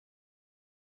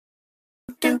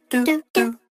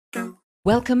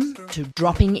Welcome to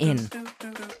Dropping In,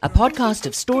 a podcast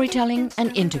of storytelling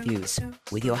and interviews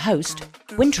with your host,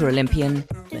 Winter Olympian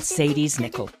Mercedes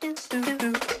Nichol.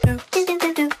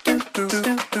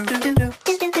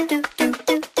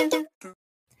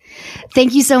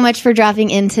 Thank you so much for dropping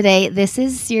in today. This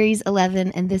is Series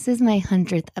 11, and this is my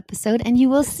 100th episode, and you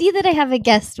will see that I have a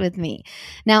guest with me.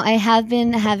 Now, I have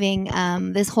been having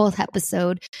this whole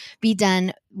episode be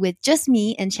done with just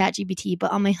me and ChatGPT,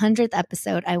 but on my 100th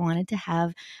episode, I wanted to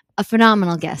have a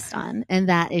phenomenal guest on, and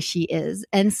that is she is.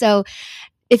 And so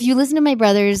if you listen to my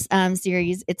brother's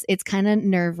series, it's kind of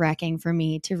nerve-wracking for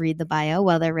me to read the bio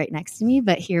while they're right next to me,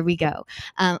 but here we go.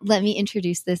 Let me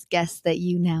introduce this guest that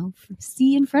you now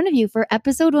see in front of you for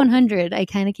episode 100. I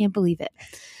kind of can't believe it.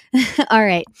 All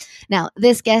right. Now,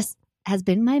 this guest has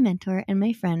been my mentor and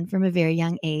my friend from a very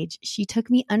young age. She took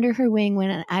me under her wing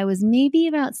when I was maybe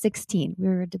about 16. We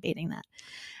were debating that.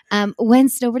 When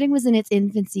snowboarding was in its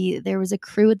infancy, there was a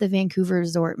crew at the Vancouver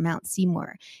resort, Mount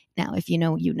Seymour. Now, if you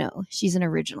know, you know. She's an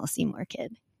original Seymour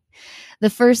kid. The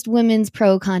first women's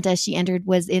pro contest she entered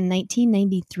was in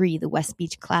 1993, the West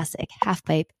Beach Classic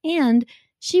halfpipe, and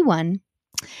she won.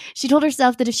 She told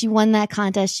herself that if she won that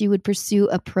contest, she would pursue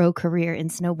a pro career in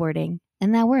snowboarding,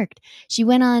 and that worked. She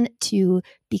went on to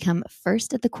become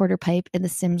first at the quarter pipe in the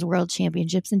Sims World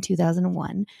Championships in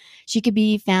 2001. She could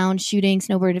be found shooting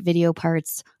snowboard video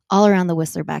parts all around the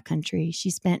Whistler backcountry. She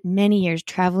spent many years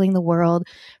traveling the world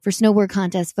for snowboard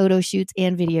contests, photo shoots,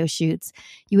 and video shoots.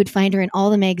 You would find her in all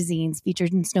the magazines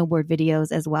featured in snowboard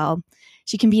videos as well.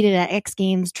 She competed at X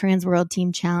Games, Trans World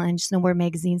Team Challenge, Snowboard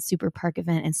Magazine, Super Park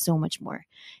Event, and so much more.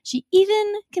 She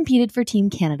even competed for Team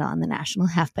Canada on the national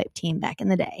halfpipe team back in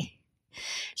the day.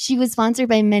 She was sponsored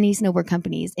by many snowboard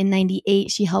companies. In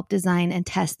 98, she helped design and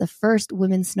test the first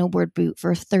women's snowboard boot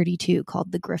for 32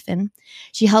 called the Griffin.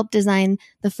 She helped design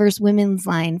the first women's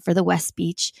line for West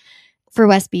Beach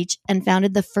and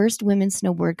founded the first women's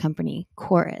snowboard company,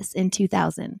 Chorus, in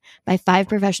 2000 by 5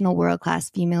 professional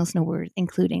world-class female snowboarders,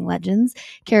 including legends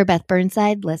Cara Beth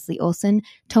Burnside, Leslie Olsen,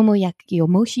 Tomoyuki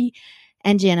Omoshi,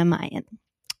 and Jana Mayan.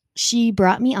 She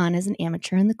brought me on as an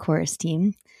amateur in the Chorus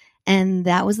team. And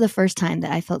that was the first time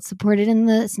that I felt supported in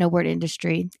the snowboard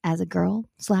industry as a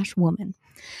girl/woman.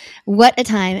 What a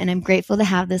time, and I'm grateful to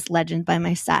have this legend by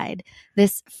my side.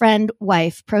 This friend,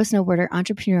 wife, pro snowboarder,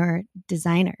 entrepreneur,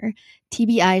 designer,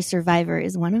 TBI survivor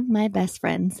is one of my best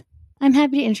friends. I'm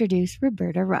happy to introduce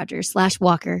Roberta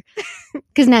Walker,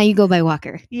 because now you go by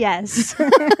Walker. Yes.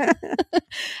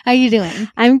 How you doing?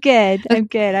 I'm good.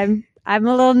 I'm a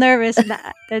little nervous.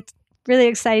 That's really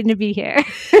exciting to be here.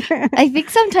 I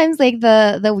think sometimes like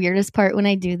the weirdest part when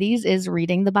I do these is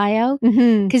reading the bio,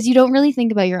 because you don't really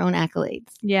think about your own accolades.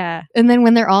 Yeah. And then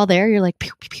when they're all there, you're like,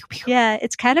 pew, pew, pew, pew. Yeah,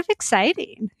 it's kind of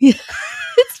exciting.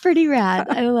 It's pretty rad.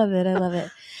 I love it.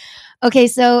 Okay,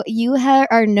 so you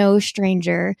are no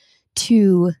stranger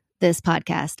to this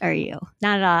podcast, are you?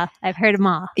 Not at all. I've heard them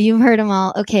all. You've heard them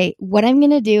all. Okay, what I'm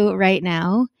going to do right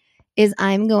now is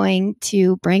I'm going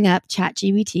to bring up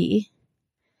ChatGPT,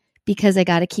 because I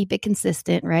got to keep it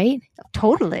consistent, right?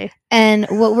 Totally. And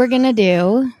what we're going to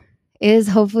do is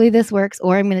hopefully this works,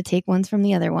 or I'm going to take ones from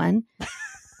the other one.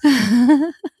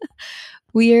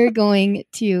 We are going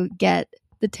to get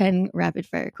the 10 rapid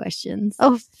fire questions.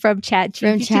 Oh, from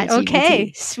ChatGPT.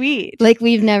 Okay, sweet. Like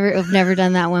I've never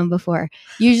done that one before.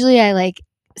 Usually I like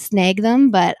snag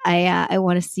them, but I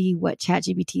want to see what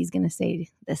ChatGPT is going to say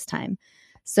this time.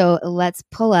 So let's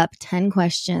pull up 10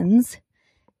 questions.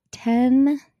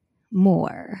 10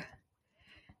 more,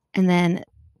 and then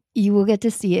you will get to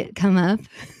see it come up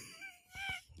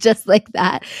just like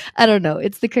that. I don't know.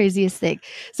 It's the craziest thing.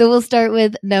 So we'll start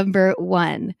with number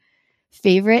 1.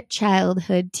 Favorite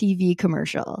childhood TV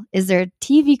commercial. Is there a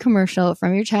TV commercial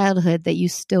from your childhood that you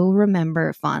still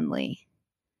remember fondly?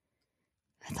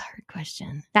 That's a hard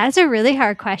question. That's a really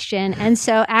hard question. And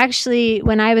so actually,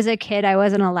 when I was a kid, I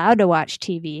wasn't allowed to watch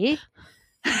TV.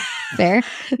 Fair.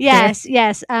 Yes.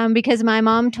 Because my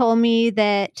mom told me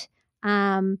that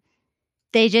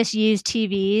they just use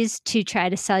TVs to try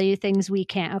to sell you things we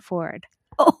can't afford.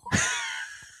 Oh.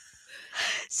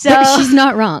 So but she's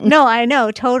not wrong. No, I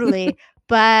know, totally.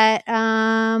 But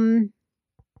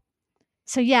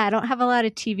so yeah, I don't have a lot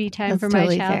of TV time That's for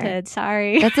totally my childhood. fair.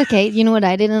 Sorry. That's okay. You know what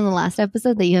I did in the last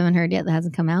episode that you haven't heard yet that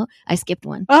hasn't come out? I skipped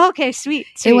one. Oh, okay, sweet.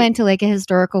 It went to like a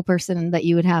historical person that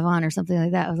you would have on or something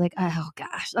like that. I was like, oh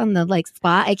gosh, on the like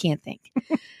spot, I can't think.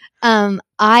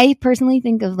 I personally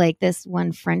think of like this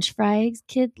one French fries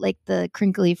kid, like the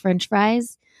crinkly French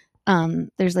fries.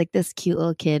 There's like this cute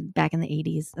little kid back in the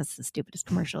 80s. That's the stupidest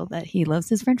commercial, but he loves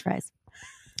his French fries.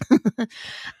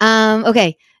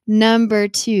 Okay. Number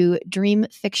 2, dream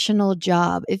fictional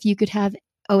job. If you could have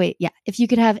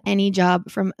any job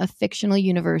from a fictional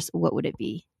universe, what would it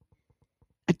be?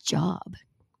 A job.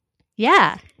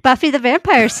 Yeah. Buffy the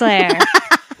Vampire Slayer.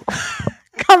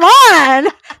 Come on.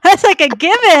 That's like a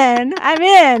given. I'm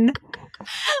in.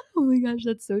 Oh my gosh,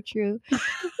 that's so true.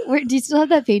 Do you still have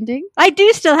that painting? I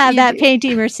do still have that do.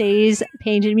 painting. Mercedes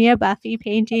painted me a Buffy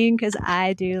painting because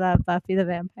I do love Buffy the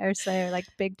Vampire Slayer, like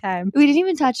big time. We didn't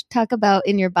even talk about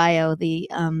in your bio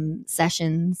the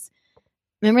sessions.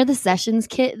 Remember the sessions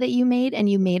kit that you made, and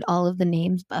you made all of the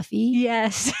names Buffy?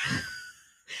 Yes.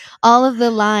 All of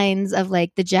the lines of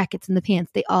like the jackets and the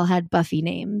pants, they all had Buffy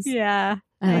names. Yeah.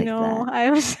 I know.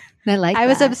 That. I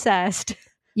was obsessed.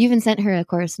 You even sent her a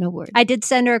chorus snowboard. I did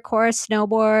send her a chorus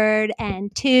snowboard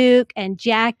and toque and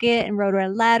jacket and wrote her a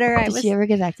letter. Did she ever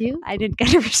get back to you? I didn't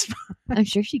get a response. I'm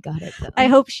sure she got it though. I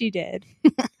hope she did.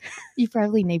 You're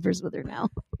probably neighbors with her now.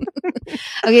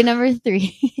 Okay, number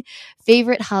 3.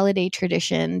 Favorite holiday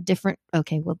tradition.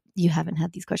 Okay, well, you haven't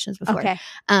had these questions before. Okay.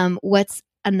 What's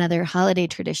another holiday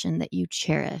tradition that you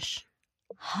cherish?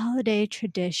 Holiday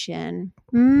tradition.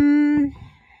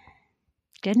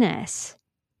 Goodness.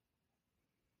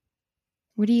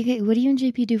 What do you and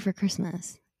JP do for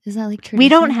Christmas? Is that like tradition? We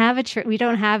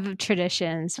don't have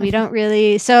traditions. We don't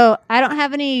really. So I don't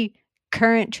have any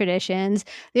current traditions.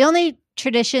 The only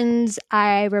traditions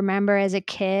I remember as a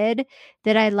kid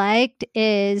that I liked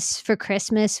is for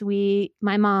Christmas,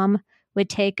 my mom would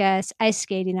take us ice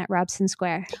skating at Robson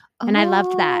Square. And I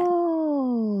loved that.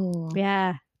 Oh.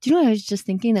 Yeah. Do you know what I was just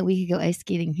thinking? That we could go ice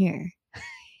skating here.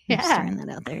 I'm just Yeah. throwing that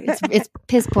out there. It's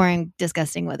piss pouring,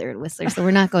 disgusting weather at Whistler, so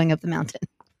we're not going up the mountain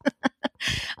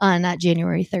on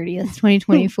January 30th,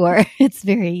 2024. It's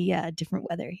very different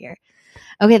weather here.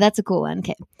 Okay, that's a cool one.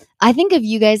 Okay, I think of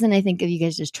you guys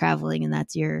just traveling, and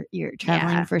that's your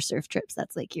traveling for surf trips.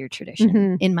 That's like your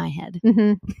tradition in my head.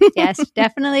 Mm-hmm. Yes,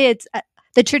 definitely. It's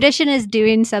the tradition is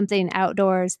doing something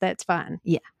outdoors that's fun.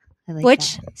 Yeah, I like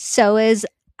which that. So is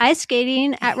ice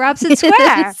skating at Robson Square.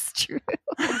 That's true.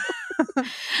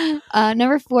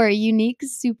 Number 4, unique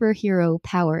superhero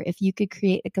power. If you could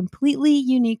create a completely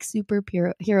unique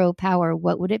superhero power,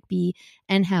 what would it be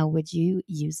and how would you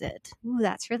use it? Ooh,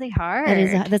 that's really hard.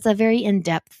 That's a very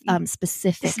in-depth,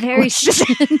 specific It's very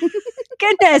question.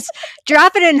 Goodness,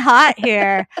 drop it in hot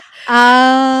here.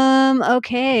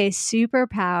 Okay,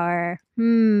 superpower.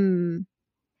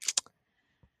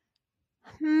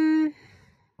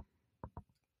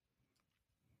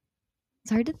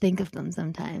 It's hard to think of them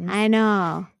sometimes. I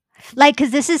know. Like,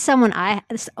 because this is one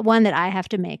that I have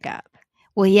to make up.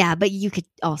 Well, yeah, but you could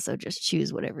also just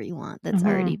choose whatever you want that's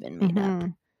already been made up.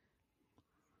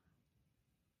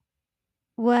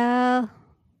 Well,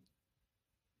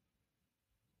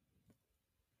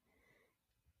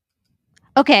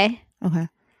 okay.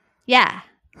 Yeah.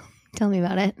 Tell me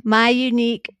about it. My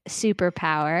unique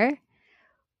superpower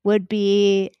would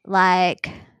be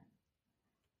like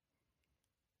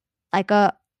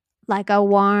a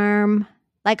warm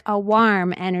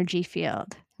energy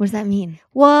field. What does that mean?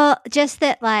 Well, just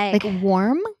that like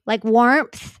warm? Like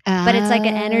warmth, but it's like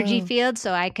an energy field.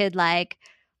 So I could like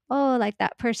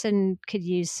that person could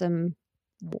use some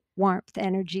warmth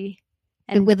energy.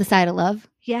 And with a side of love?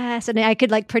 Yes. And I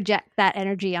could like project that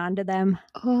energy onto them.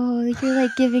 Oh, you're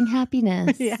like giving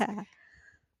happiness. Yeah.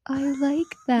 I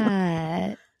like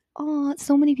that. Oh,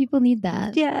 so many people need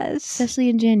that. Yes. Especially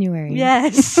in January.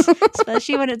 Yes.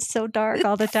 Especially when it's so dark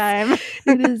all the time.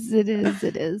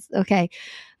 It is. Okay.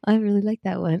 I really like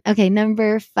that one. Okay.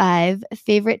 Number 5,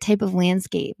 favorite type of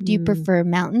landscape. Do you prefer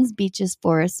mountains, beaches,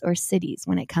 forests, or cities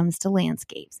when it comes to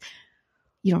landscapes?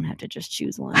 You don't have to just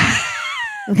choose one.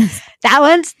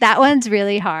 That one's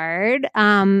really hard.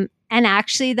 And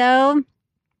actually though,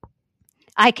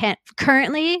 I can't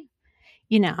currently,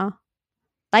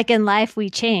 like in life we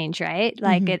change, right?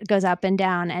 Like it goes up and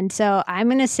down. And so I'm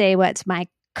going to say what's my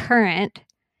current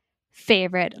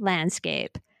favorite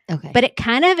landscape. Okay. But it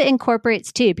kind of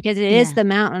incorporates too, because it is the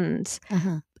mountains.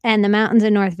 And the mountains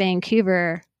in North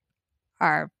Vancouver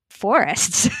are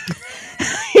forests.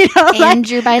 And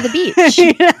you're by the beach.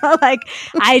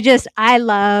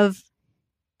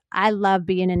 I love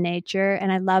being in nature,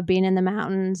 and I love being in the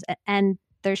mountains, and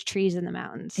there's trees in the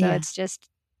mountains. So it's just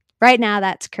right now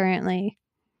that's currently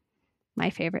my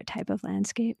favorite type of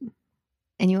landscape.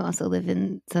 And you also live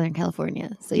in Southern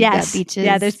California. So you've got beaches.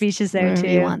 Yeah, there's beaches there too.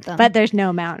 You want them. But there's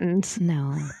no mountains.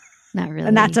 No, not really.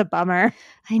 And that's a bummer.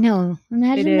 I know.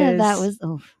 Imagine that was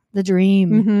the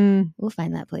dream. We'll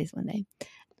find that place one day.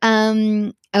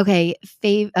 Okay.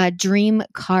 Dream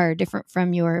car, different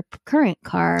from your current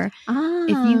car.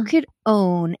 If you could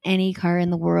own any car in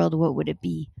the world, what would it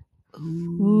be?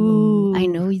 Ooh. I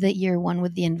know that you're one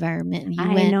with the environment.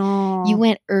 And you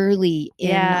went early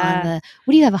on the.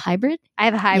 What do you have, a hybrid? I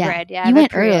have a hybrid. Yeah, you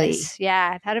went early.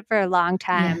 Yeah, I've had it for a long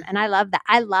time, and I love that.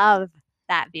 I love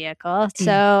that vehicle.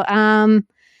 So,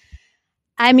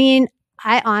 I mean,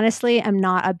 I honestly am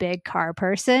not a big car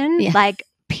person. Like,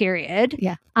 period.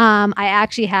 Yeah. I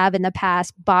actually have in the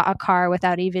past bought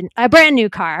a brand new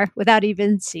car without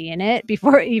even seeing it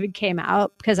before it even came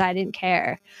out because I didn't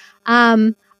care.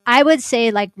 I would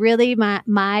say like really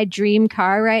my dream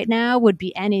car right now would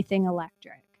be anything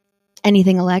electric.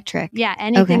 Anything electric? Yeah,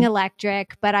 anything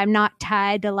electric, but I'm not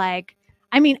tied to like,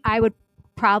 I mean, I would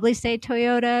probably say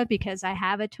Toyota because I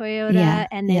have a Toyota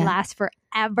and they last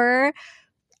forever.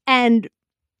 And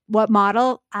what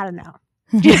model? I don't know.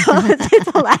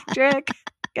 It's electric.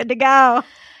 Good to go.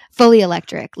 Fully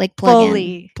electric, like plug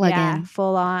in.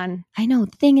 Full on. I know.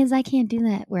 The thing is, I can't do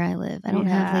that where I live. I don't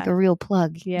have like a real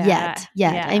plug yet.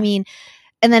 Yeah. I mean,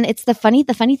 and then it's the funny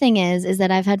thing is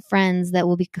that I've had friends that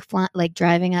will be like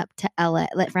driving up to LA,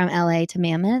 from LA to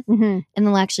Mammoth, and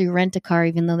they'll actually rent a car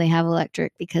even though they have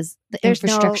electric because the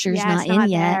infrastructure is not in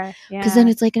yet. Because then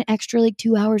it's like an extra like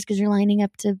 2 hours because you're lining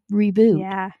up to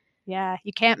reboot. Yeah.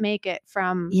 You can't make it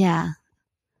from. Yeah.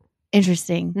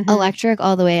 Interesting. Electric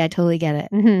all the way. I totally get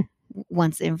it.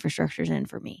 Once the infrastructure's in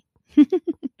for me.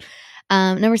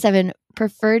 Number 7,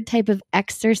 preferred type of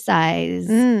exercise.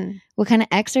 What kind of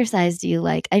exercise do you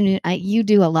like? You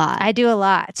do a lot. I do a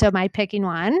lot. So am I picking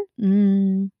one?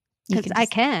 Because I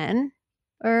can.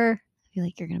 Or I feel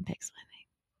like you're going to pick swimming.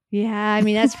 Yeah. I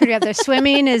mean, that's pretty up there.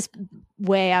 Swimming is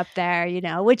way up there,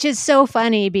 which is so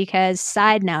funny because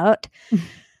side note,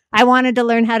 I wanted to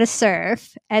learn how to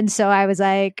surf. And so I was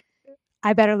like,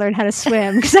 I better learn how to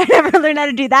swim because I never learned how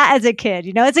to do that as a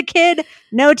kid. As a kid,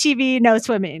 no TV, no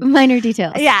swimming. Minor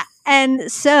details. Yeah.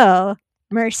 And so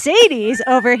Mercedes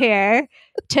over here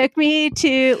took me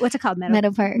to, what's it called? Meadow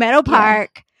Park. Meadow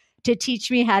Park to teach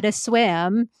me how to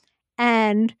swim.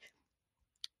 And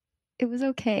it was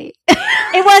okay.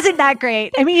 It wasn't that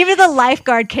great. I mean, even the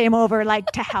lifeguard came over like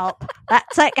to help.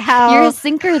 That's like how you're a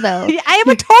sinker, though. I am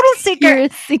a total sinker. You're a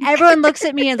sinker. Everyone looks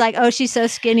at me and like, oh, she's so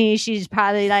skinny. She's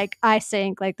probably like, I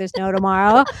sink like there's no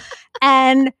tomorrow.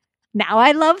 And now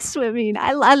I love swimming.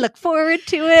 I look forward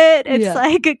to it. It's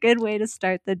like a good way to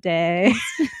start the day.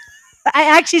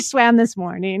 I actually swam this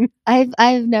morning.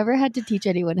 I've never had to teach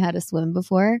anyone how to swim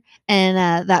before,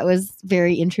 and that was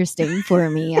very interesting for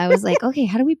me. I was like, okay,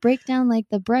 how do we break down like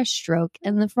the breaststroke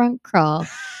and the front crawl?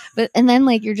 And then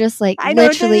like you're just like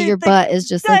literally your butt is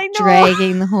just like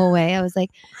dragging the whole way. I was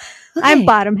like, okay. I'm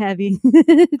bottom heavy.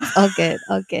 all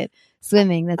good.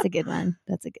 Swimming, that's a good one.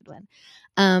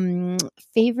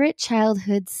 Favorite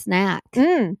childhood snack?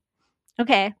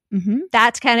 Okay,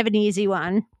 that's kind of an easy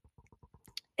one.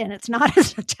 And it's not a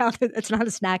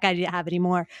snack I have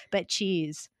anymore, but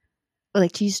cheese.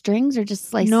 Like cheese strings or just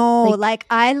slices? No, like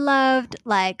I loved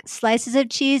like slices of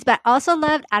cheese, but also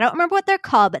loved, I don't remember what they're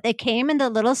called, but they came in the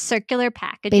little circular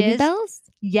packages. Baby bells?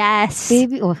 Yes.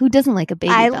 Who doesn't like a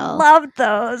baby bell? I loved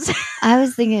those. I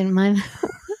was thinking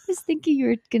you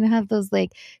were going to have those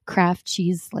like craft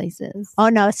cheese slices. Oh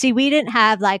no. See, we didn't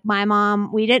have like my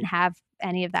mom, we didn't have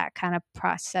any of that kind of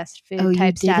processed food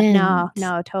type stuff.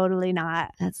 No, totally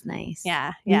not. That's nice.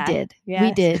 Yeah. We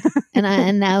did.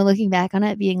 And now looking back on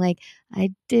it, being like,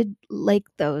 I did like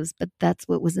those, but that's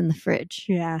what was in the fridge.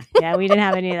 Yeah. We didn't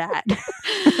have any of that.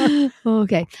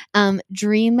 Okay.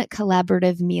 Dream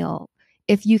collaborative meal.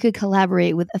 If you could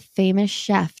collaborate with a famous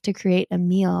chef to create a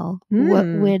meal, what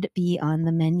would be on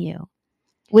the menu?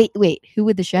 Wait, who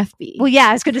would the chef be? Well, yeah,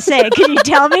 I was going to say, can you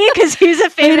tell me? Because he's a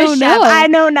famous chef. I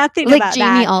know nothing about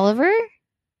Jamie that. Oliver?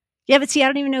 Yeah, but see, I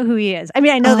don't even know who he is. I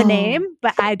mean, I know the name,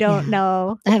 but I don't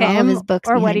know I have all of his books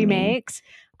or what he me. makes.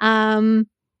 I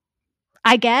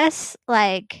guess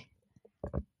like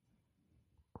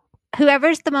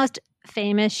whoever's the most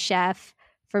famous chef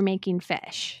for making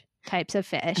types of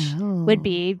fish would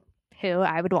be who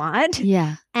I would want.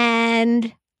 Yeah.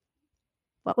 And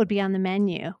what would be on the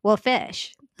menu? Well,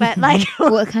 fish. But like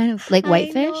what kind of like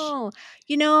whitefish?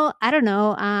 I don't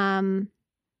know.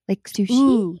 Like sushi?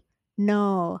 Ooh,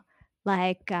 no.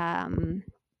 Like parrotfish.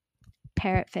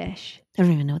 I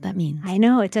don't even know what that means. I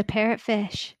know, it's a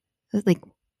parrotfish. Like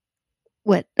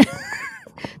what?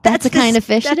 That's the kind of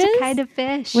fish it is? That's a kind of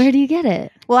fish. Where do you get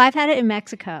it? Well, I've had it in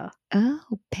Mexico. Oh,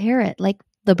 parrot, like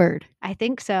the bird. I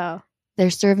think so. They're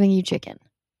serving you chicken.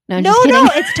 No,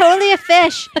 it's totally a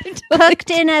fish cooked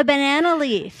in a banana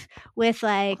leaf with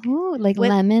like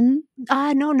lemon.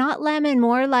 No, not lemon.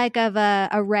 More like of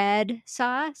a red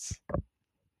sauce.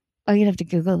 Oh, you'd have to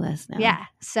Google this now. Yeah.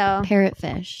 So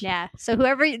Parrotfish. yeah. So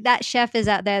whoever that chef is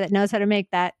out there that knows how to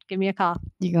make that, give me a call.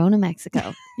 You're going to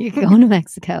Mexico. You're going to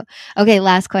Mexico. Okay,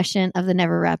 last question of the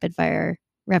never rapid fire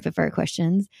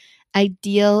questions.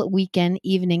 Ideal weekend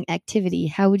evening activity.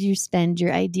 How would you spend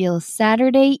your ideal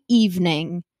Saturday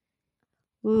evening?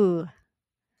 Ooh.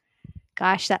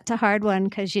 Gosh, that's a hard one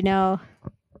because,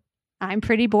 I'm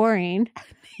pretty boring.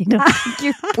 I don't think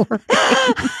you're boring.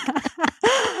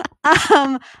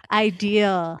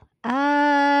 Ideal.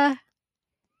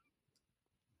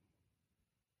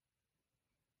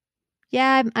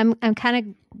 Yeah, I'm kind of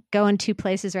going two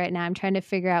places right now. I'm trying to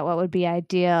figure out what would be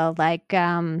ideal. Like,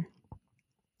 I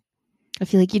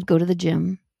feel like you'd go to the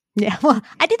gym. yeah, well,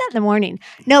 I do that in the morning.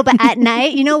 No, but at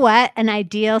night, you know what? An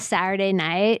ideal Saturday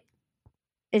night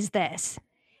is this.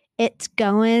 It's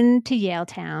going to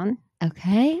Yaletown.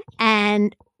 Okay.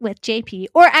 And with JP,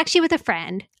 or actually with a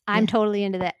friend. I'm Yeah. totally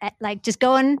into that. Like just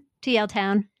going to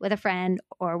Yaletown with a friend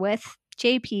or with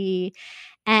JP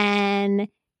and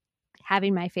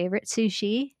having my favorite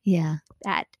sushi Yeah.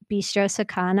 at Bistro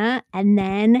Sakana and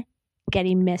then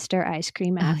getting Mr. Ice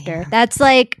Cream after. yeah. That's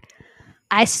like,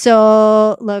 I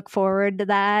so look forward to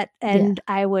that. And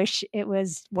I wish it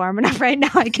was warm enough right now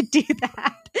I could do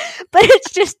that. But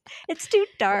it's too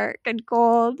dark and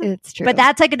cold. It's true. But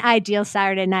that's like an ideal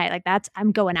Saturday night. Like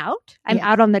I'm going out. I'm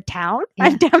out on the town. Yeah.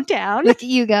 I'm downtown. Look at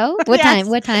you go. What Yes. time?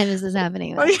 What time is this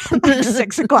happening? Like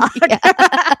 6 o'clock.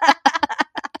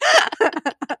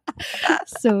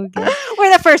 So good.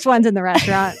 We're the first ones in the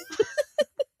restaurant.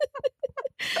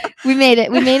 We made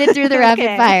it. We made it through the rapid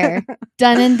Okay. fire.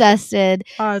 Done and dusted.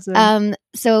 Awesome.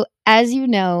 So as you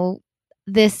know,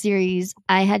 this series,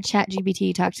 I had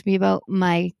ChatGPT talk to me about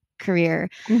my career.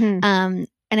 Mhm.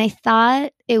 And I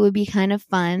thought it would be kind of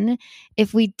fun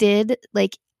if we did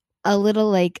like a little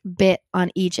like bit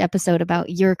on each episode about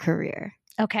your career.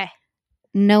 Okay.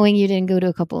 Knowing you didn't go to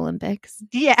a couple Olympics.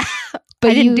 Yeah.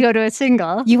 But I didn't you go to a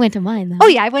single. You went to mine though. Oh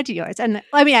yeah, I went to yours. And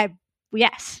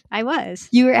yes, I was.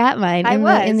 You were at mine I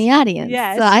in the audience.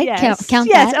 Yes. So I yes. count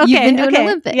yes, that. Okay, You've been to an okay.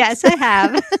 Olympics. Yes, I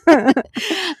have.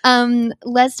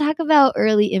 Let's talk about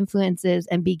early influences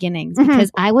and beginnings Mhm.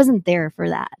 because I wasn't there for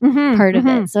that Mhm, part of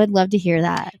mhm. it. So I'd love to hear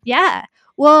that. Yeah.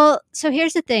 Well, so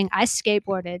here's the thing. I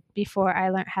skateboarded before I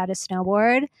learned how to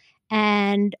snowboard.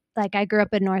 And like I grew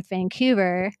up in North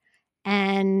Vancouver.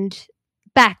 And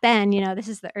back then, this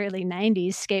is the early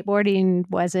 90s, skateboarding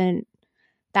wasn't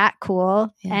that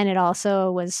cool. Yeah. And it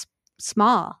also was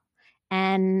small.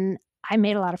 And I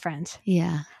made a lot of friends.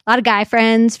 Yeah. A lot of guy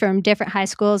friends from different high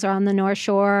schools on the North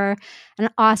Shore, an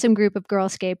awesome group of girl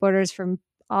skateboarders from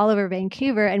all over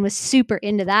Vancouver, and was super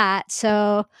into that.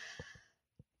 So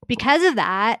because of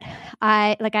that,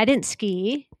 I didn't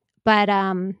ski, but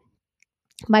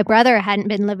my brother hadn't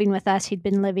been living with us. He'd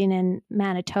been living in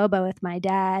Manitoba with my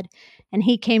dad, and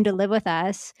he came to live with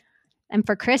us. And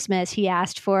for Christmas, he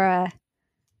asked for a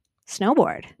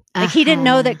snowboard. Like he didn't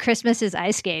know that Christmas is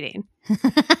ice skating.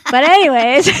 But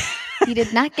anyways, He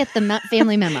did not get the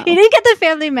family memo. he didn't get the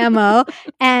family memo.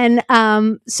 And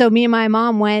so me and my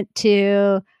mom went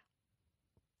to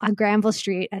on Granville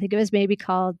Street. I think it was maybe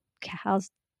called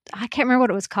I can't remember what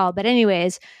it was called. But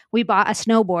anyways, we bought a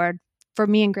snowboard for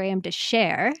me and Graham to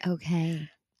share. Okay.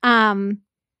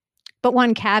 But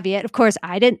one caveat, of course,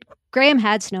 Graham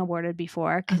had snowboarded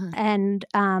before, Uh-huh. and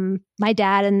my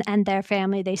dad and their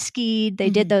family, they skied, they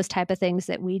did those type of things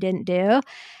that we didn't do.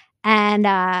 And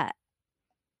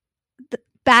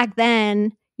back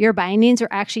then, your bindings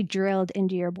were actually drilled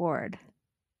into your board.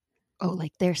 Oh,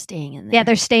 like they're staying in there. Yeah,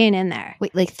 they're staying in there.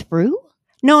 Wait, like through?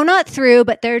 No, not through,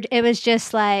 but it was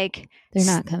just like They're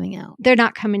not coming out. they're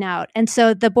not coming out. And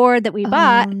so the board that we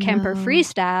bought, Oh, Kemper no.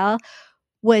 Freestyle,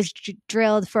 was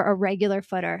drilled for a regular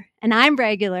footer. And I'm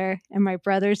regular and my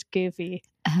brother's goofy.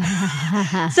 So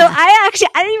I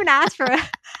didn't even ask for it.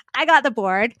 I got the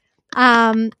board.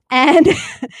 And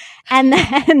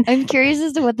then I'm curious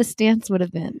as to what the stance would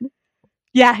have been.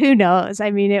 yeah, who knows?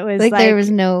 I mean, it was Like, like there was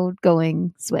no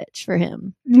going switch for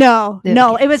him. no,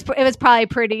 Okay. it was probably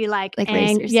pretty like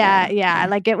racer yeah, style. yeah.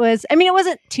 Like it was, I mean, it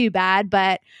wasn't too bad,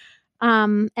 but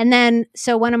and then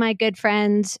so one of my good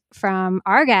friends from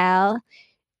Argyle,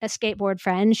 a skateboard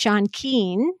friend, Sean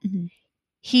Keane, Mhm.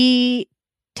 he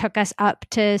took us up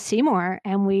to Seymour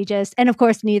and and of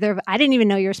course I didn't even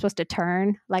know you were supposed to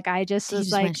turn. Like I just So you was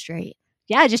just like, went straight.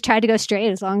 yeah, I just tried to go straight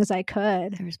as long as I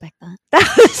could. I respect that.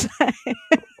 That was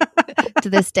To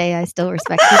this day, I still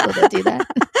respect people that do that.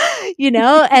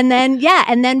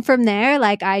 and then from there,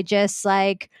 like I just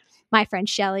like my friend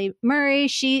Shelly Murray,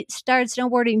 she started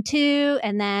snowboarding too.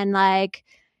 And then like,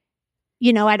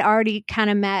 I'd already kind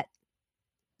of met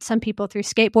some people through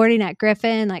skateboarding at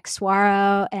Griffin, like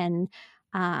Swaro and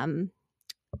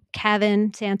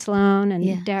Kevin Santalone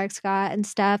and Derek Scott and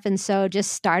stuff. And so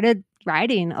just started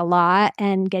riding a lot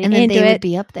and getting into they it. Would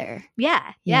be up there.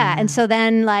 Yeah. And so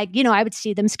then like, I would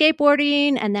see them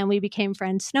skateboarding, and then we became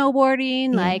friends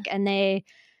snowboarding, and they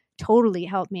totally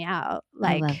helped me out.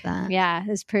 Like, I love that. Yeah, it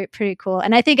was pretty cool.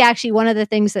 And I think actually one of the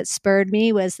things that spurred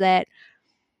me was that's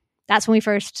when we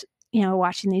first,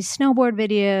 watching these snowboard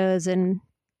videos and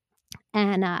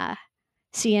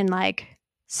seeing like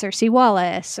Cersei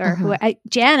Wallace or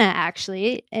Jana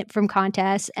actually from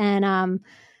contests. And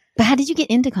but how did you get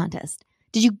into contests?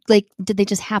 Did they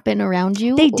just happen around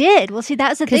you? They did. Well, see, that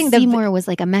was the thing. Seymour was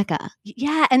like a mecca.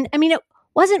 Yeah. And I mean, it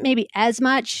wasn't maybe as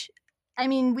much. I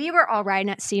mean, we were all riding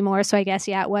at Seymour, so I guess,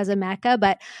 it was a mecca.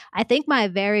 But I think my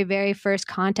very, very first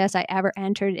contest I ever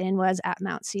entered in was at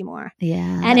Mount Seymour.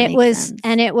 Yeah. And it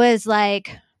was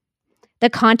like, the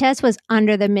contest was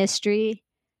under the mystery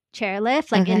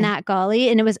chairlift, like in that gully.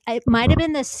 And it might have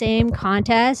been the same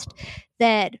contest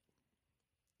that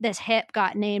this hip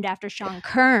got named after Sean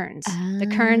Kearns, the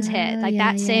Kearns hit, like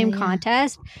that same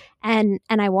contest. And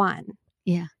I won.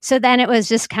 Yeah. So then it was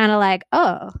just kind of like,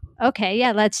 oh, okay,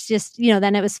 yeah, let's just,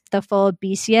 then it was the full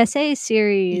BCSA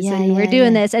series and we're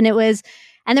doing this. And there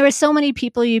were so many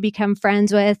people you become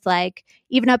friends with, like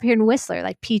even up here in Whistler,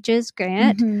 like Peaches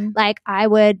Grant, like I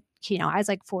would, I was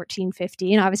like 14,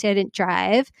 15. Obviously I didn't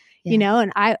drive,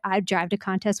 and I'd drive to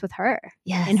contests with her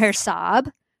in her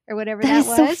Saab or whatever that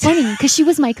was. That is so funny because she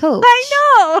was my coach.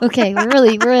 I know. Okay, we're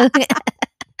really.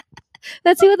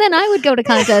 That's who then I would go to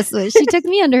contests with. She took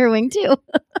me under her wing too.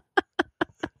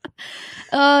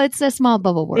 Oh, it's a small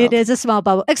bubble world. It is a small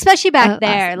bubble, especially back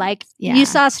there. Awesome. Like you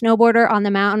saw a snowboarder on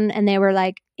the mountain and they were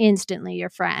like instantly your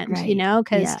friend,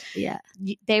 because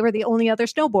they were the only other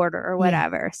snowboarder or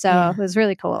whatever. So it was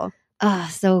really cool. Oh,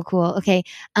 so cool. Okay.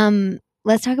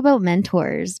 Let's talk about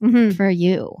mentors for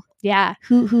you. Yeah.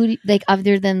 Who like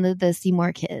other than the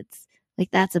Seymour kids,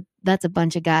 like that's a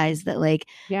bunch of guys that like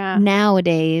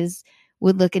nowadays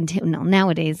would look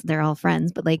nowadays they're all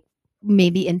friends, but like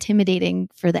maybe intimidating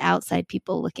for the outside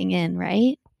people looking in,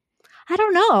 right? I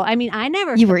don't know. I mean,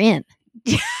 You were in.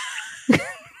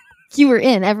 You were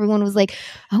in. Everyone was like,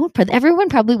 everyone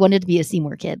probably wanted to be a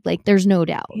Seymour kid. Like, there's no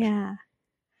doubt. Yeah.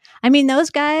 I mean,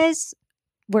 those guys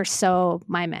were so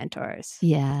my mentors.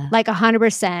 Yeah. Like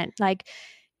 100%. Like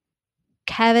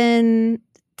Kevin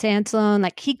Sansalone,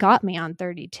 like he got me on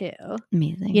 32.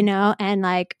 Amazing. And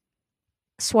like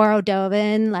Swaro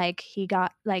Dovin, like he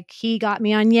got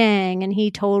me on Yang, and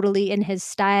he totally in his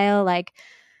style, like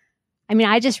I mean,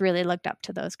 I just really looked up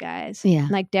to those guys. Yeah.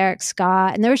 Like Derek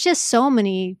Scott. And there was just so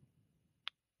many,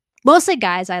 mostly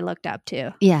guys I looked up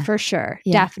to. Yeah. For sure.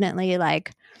 Yeah. Definitely.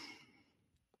 Like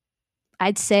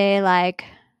I'd say like,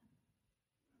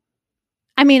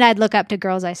 I mean, I'd look up to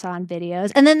girls I saw in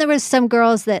videos. And then there was some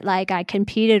girls that like I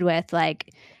competed with,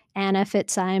 like Anna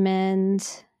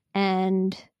Fitzsimons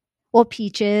and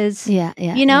Peaches. Yeah.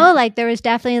 Like there was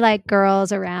definitely like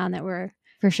girls around that were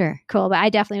for sure cool. But I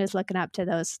definitely was looking up to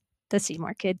the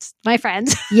Seymour kids, my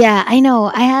friends. Yeah, I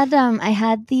know. I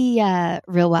had the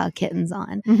Real Wild Kittens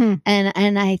on,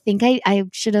 and I think I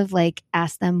should have like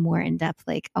asked them more in depth.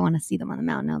 Like, I want to see them on the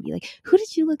mountain. I'll be like, who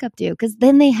did you look up to? Because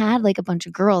then they had like a bunch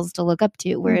of girls to look up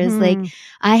to, whereas like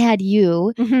I had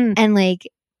you, and like,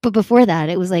 but before that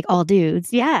it was like all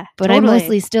dudes. Yeah, but totally. I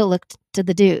mostly still looked to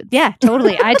the dudes. Yeah,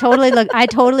 totally. I totally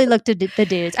looked at the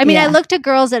dudes. I mean, I looked at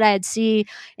girls that I'd see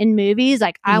in movies,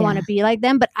 like I want to be like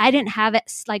them, but I didn't have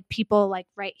it like people like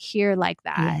right here like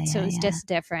that. So it was just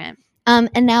different. And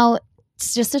now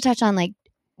just to touch on like,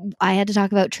 I had to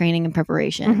talk about training and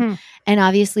preparation, and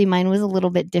obviously mine was a little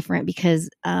bit different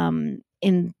because in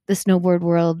the snowboard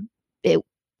world, it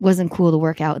wasn't cool to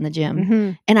work out in the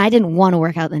gym, and I didn't want to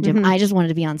work out in the gym. I just wanted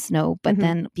to be on snow, but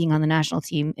then being on the national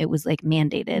team, it was like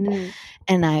mandated,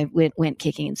 and I went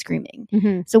kicking and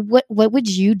screaming. So what would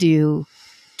you do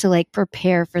to like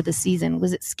prepare for the season?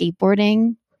 Was it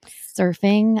skateboarding,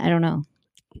 surfing? I don't know.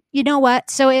 You know what?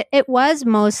 So it was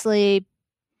mostly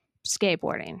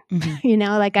skateboarding,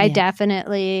 like I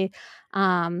definitely,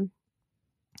 and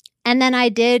then I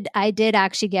did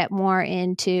actually get more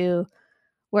into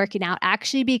working out,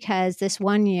 actually, because this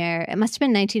one year, it must have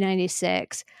been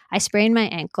 1996, I sprained my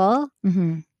ankle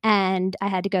and I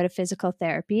had to go to physical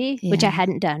therapy, which I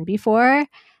hadn't done before.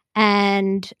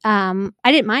 And I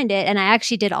didn't mind it. And I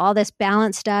actually did all this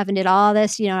balance stuff and did all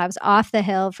this, I was off the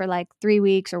hill for like 3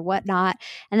 weeks or whatnot.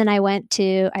 And then I went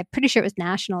to, I'm pretty sure it was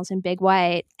nationals in Big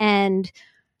White. And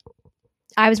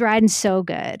I was riding so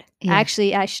good. Yeah.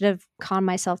 Actually, I should have calmed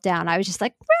myself down. I was just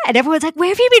like, and everyone's like, where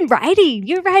have you been riding?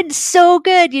 You're riding so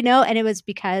good, And it was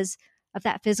because of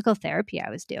that physical therapy I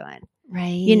was doing,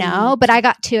 Right. But I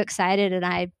got too excited and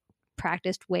I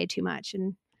practiced way too much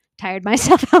and tired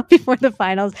myself out before the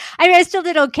finals. I mean, I still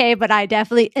did okay, but I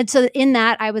definitely, and so in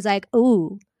that I was like,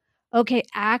 oh, okay,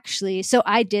 actually. So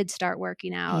I did start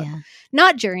working out,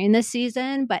 not during the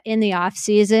season, but in the off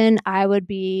season, I would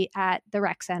be at the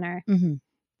rec center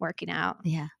working out.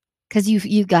 Yeah. Cause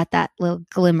you got that little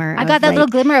glimmer. I got that little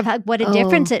glimmer of what a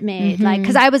difference it made. Like,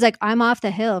 cause I was like, I'm off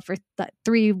the hill for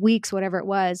 3 weeks, whatever it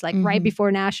was, like right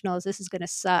before nationals, this is going to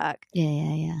suck.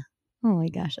 Yeah. Oh my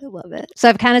gosh. I love it. So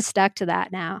I've kind of stuck to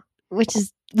that now. Which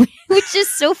is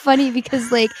so funny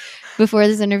because like before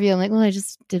this interview, I'm like, well, I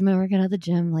just did my workout at the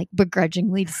gym, like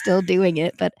begrudgingly still doing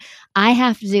it, but I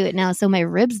have to do it now so my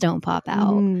ribs don't pop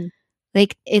out.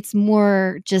 Like it's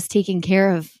more just taking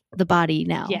care of the body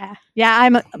now.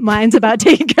 Yeah. Mine's about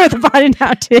taking care of the body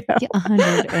now too.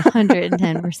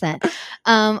 110%.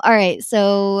 All right.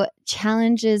 So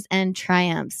challenges and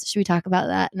triumphs. Should we talk about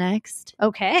that next?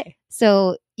 Okay.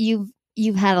 So you've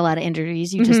had a lot of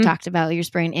injuries. You just talked about your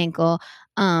sprained ankle.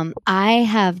 I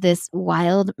have this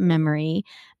wild memory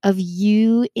of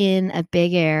you in a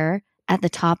big air at the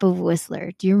top of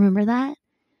Whistler. Do you remember that?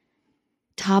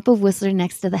 Top of Whistler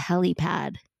next to the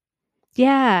helipad.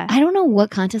 Yeah. I don't know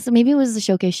what contest. Maybe it was the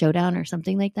Showcase Showdown or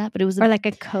something like that. But it was or like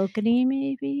a kokanee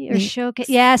maybe or showcase.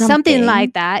 Yeah, something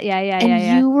like that.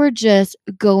 Yeah. You were just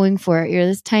going for it. You're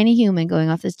this tiny human going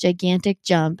off this gigantic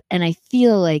jump. And I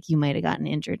feel like you might have gotten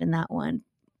injured in that one,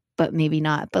 but maybe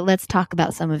not. But let's talk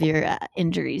about some of your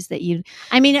injuries that you.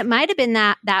 I mean, it might have been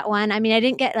that one. I mean, I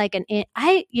didn't get like that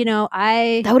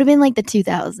would have been like the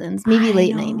 2000s, maybe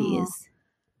late 90s.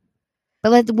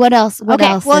 But what else? What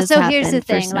else? Well, so here's the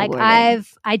thing. Like I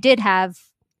did have,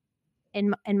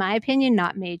 in my opinion,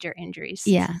 not major injuries.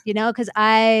 Yeah. Because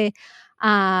I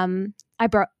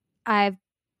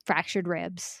fractured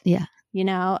ribs. Yeah.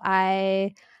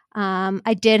 I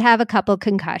did have a couple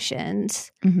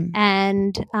concussions,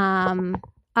 and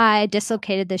I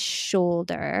dislocated the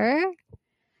shoulder.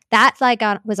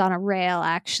 That was on a rail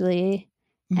actually,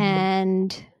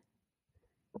 and.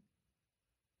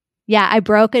 Yeah, I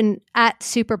broke at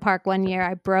Super Park one year.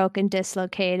 I broke and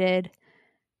dislocated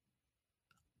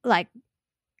like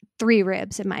 3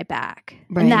 ribs in my back.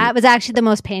 Right. And that was actually the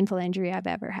most painful injury I've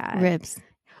ever had. Ribs.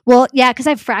 Well, yeah, because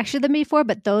I've fractured them before,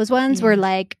 but those ones were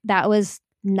like, that was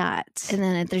nuts. And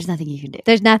then there's nothing you can do.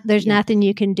 There's nothing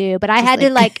you can do. But I had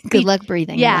to good luck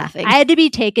breathing. Yeah, and laughing. I had to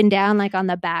be taken down like on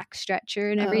the back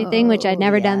stretcher and everything, which I'd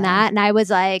never done that. And I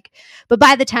was like, but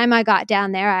by the time I got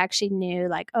down there, I actually knew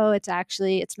like, oh, it's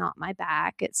not my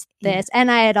back, it's this.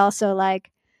 And I had also like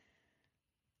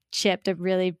chipped a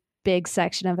really big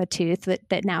section of a tooth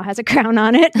that now has a crown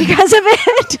on it because of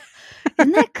it.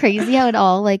 Isn't that crazy how it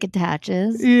all like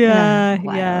attaches?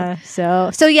 Yeah.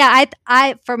 So yeah,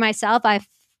 I for myself, I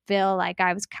feel like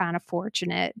I was kind of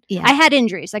fortunate. Yeah. I had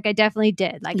injuries, like I definitely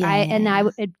did. Like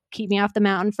it'd keep me off the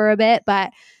mountain for a bit,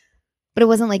 but it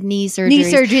wasn't like knee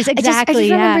surgeries. Exactly. I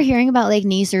just remember hearing about like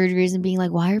knee surgeries and being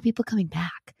like, why are people coming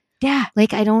back? Yeah.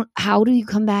 Like how do you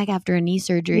come back after a knee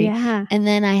surgery? Yeah. And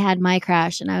then I had my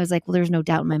crash and I was like, well, there's no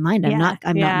doubt in my mind. I'm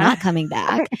not coming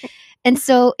back. And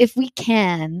so if we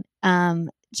can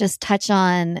just touch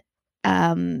on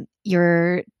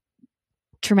your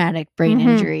traumatic brain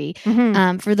injury.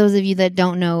 For those of you that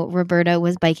don't know, Roberta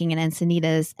was biking in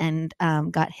Encinitas and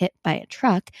got hit by a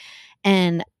truck.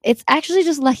 And it's actually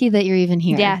just lucky that you're even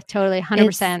here. Yeah, totally.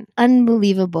 100%. It's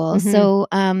unbelievable. So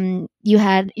you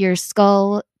had your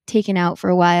skull taken out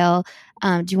for a while.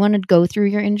 Do you want to go through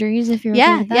your injuries if you're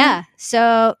okay with that? Yeah.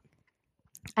 So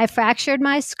I fractured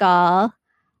my skull.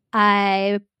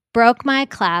 I broke my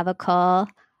clavicle.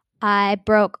 I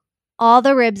broke all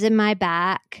the ribs in my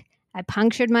back. I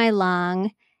punctured my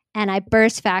lung, and I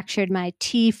burst fractured my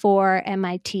T4 and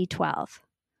my T12.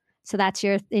 So that's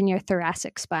in your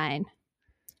thoracic spine.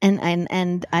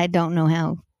 And I don't know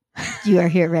how you are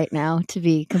here right now, to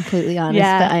be completely honest,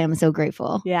 but I am so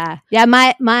grateful. Yeah. Yeah.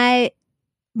 My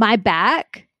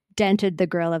back dented the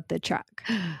grill of the truck.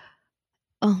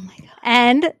 Oh my God.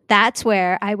 And that's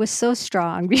where I was so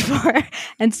strong before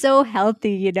and so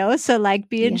healthy, So like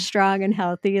being strong and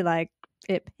healthy, like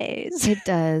it pays. It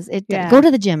does. It does. Go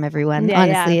to the gym, everyone.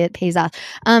 Honestly, it pays off.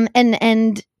 And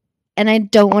I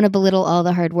don't want to belittle all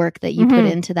the hard work that you put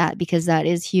into that, because that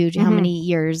is huge. How many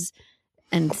years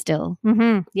and still?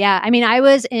 Yeah. I mean, I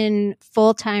was in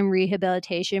full-time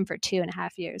rehabilitation for 2.5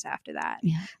 years after that.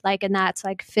 Yeah. Like, and that's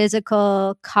like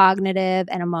physical, cognitive,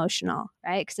 and emotional,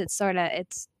 right? Because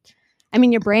I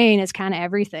mean, your brain is kind of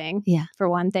everything. Yeah. For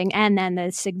one thing. And then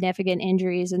the significant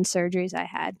injuries and surgeries I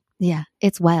had. Yeah.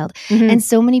 It's wild. Mm-hmm. And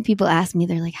so many people ask me,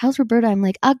 they're like, how's Roberta? I'm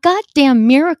like, a goddamn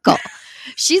miracle.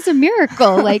 She's a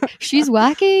miracle. Like, she's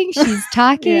walking, she's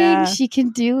talking, Yeah. she can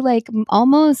do like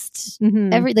almost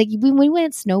every, like when we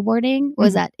went snowboarding, what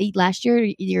was that last year or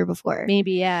the year before?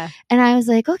 Maybe, yeah. And I was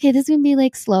like, okay, this is gonna be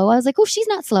like slow. I was like, oh, she's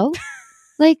not slow.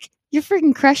 Like, you're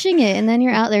freaking crushing it. And then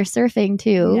you're out there surfing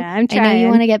too. Yeah, I'm trying. I know you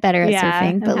want to get better at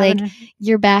surfing, but like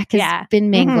your back has been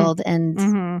mangled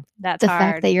and that's the hard.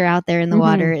 fact that you're out there in the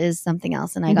water is something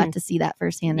else. And I got to see that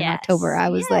firsthand in October. I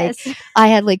was like, I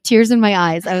had like tears in my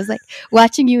eyes. I was like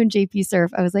watching you and JP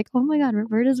surf. I was like, oh my God,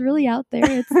 Roberta's really out there.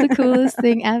 It's the coolest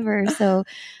thing ever. So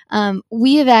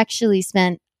we have actually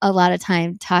spent a lot of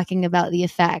time talking about the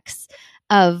effects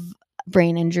of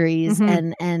brain injuries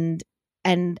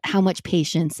and how much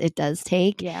patience it does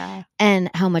take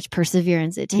and how much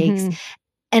perseverance it takes.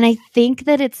 And I think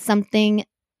that it's something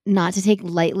not to take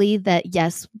lightly that,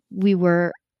 yes, we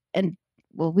were, I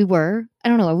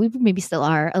don't know, we maybe still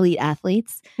are elite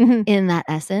athletes in that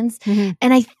essence. And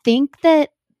I think that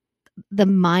the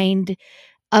mind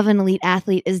of an elite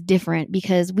athlete is different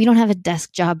because we don't have a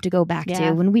desk job to go back to.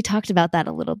 And we talked about that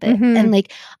a little bit. And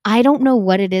like, I don't know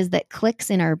what it is that clicks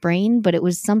in our brain, but it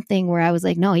was something where I was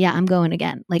like, no, I'm going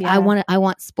again. Like I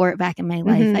want sport back in my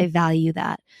life. I value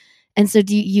that. And so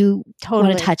do you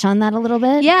want to touch on that a little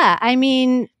bit? Yeah. I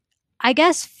mean, I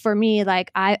guess for me,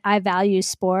 like I value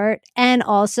sport and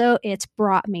also it's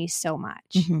brought me so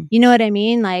much. You know what I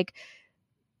mean? Like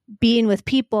being with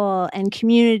people and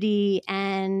community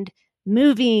and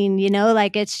moving, you know,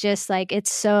 like it's just like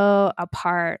it's so a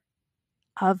part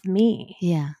of me.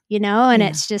 Yeah. You know, and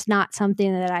it's just not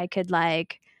something that I could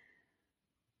like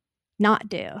not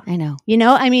do. I know. You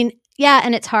know, I mean,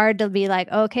 and it's hard to be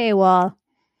like, okay, well,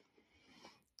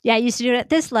 I used to do it at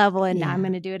this level and now I'm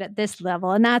going to do it at this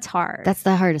level. And that's hard. That's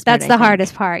the hardest part. That's the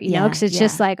hardest part, you know, because it's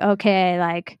just like, okay,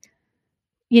 like,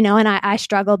 you know, and I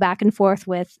struggle back and forth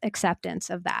with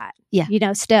acceptance of that. Yeah. You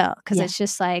know, still, because it's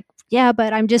just like,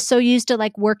 but I'm just so used to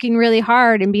like working really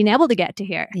hard and being able to get to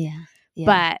here. Yeah.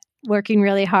 But working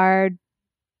really hard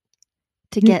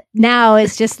to get now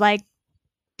is just like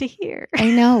to here.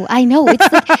 I know.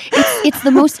 It's like, it's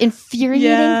the most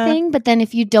infuriating thing. But then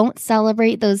if you don't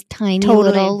celebrate those tiny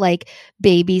little like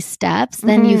baby steps,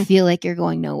 then you feel like you're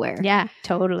going nowhere. Yeah,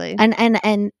 totally.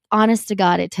 And honest to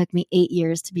God, it took me 8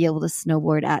 years to be able to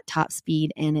snowboard at top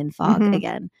speed and in fog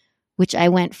again, which I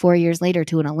went 4 years later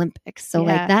to an Olympics. So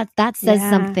like that says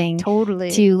something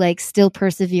to like still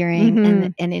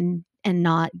persevering and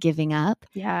not giving up.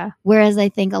 Yeah. Whereas I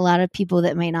think a lot of people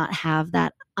that might not have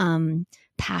that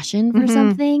passion for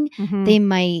something, they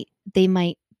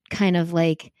might kind of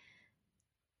like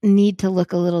need to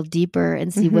look a little deeper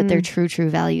and see what their true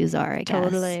values are, I guess.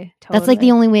 Totally. That's like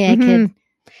the only way I could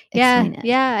explain it.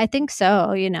 Yeah, I think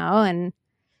so, you know, and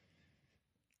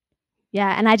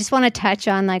and I just want to touch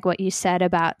on like what you said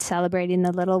about celebrating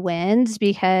the little wins,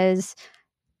 because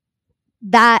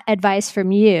that advice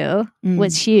from you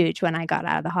was huge when I got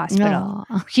out of the hospital.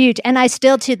 Oh. Huge. And I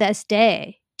still to this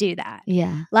day do that.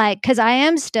 Yeah. Like, because I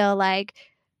am still like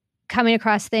coming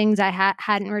across things I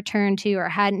hadn't returned to or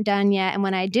hadn't done yet. And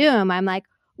when I do them, I'm like,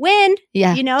 win.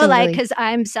 Yeah. You know, totally. like, because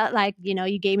I'm so like, you know,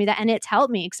 you gave me that and it's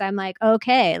helped me because I'm like,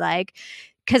 okay, like,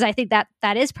 because I think that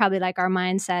is probably like our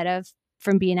mindset of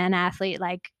from being an athlete,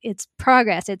 like it's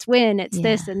progress, it's win, it's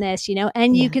this and this, you know,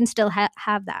 and you can still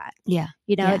have that. Yeah.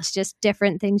 You know, it's just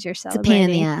different things you're celebrating. It's a pain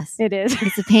in the ass. It is.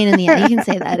 It's a pain in the ass. You can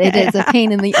say that. It is a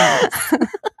pain in the ass.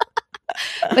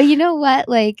 But you know what?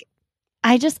 Like,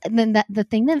 the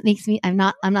thing that makes me, I'm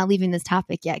not leaving this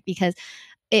topic yet because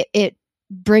it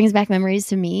brings back memories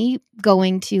to me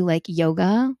going to like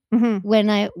yoga when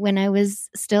I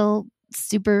was still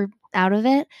super out of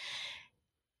it.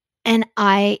 And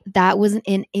that was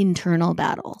an internal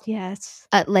battle. Yes.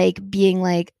 Like being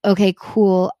like, okay,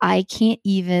 cool. I can't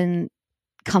even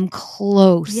come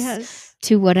close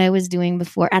to what I was doing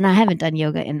before. And I haven't done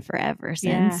yoga in forever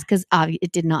since because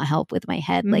it did not help with my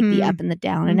head, like the up and the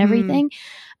down and everything.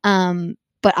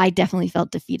 But I definitely felt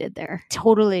defeated there.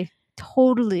 Totally.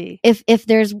 If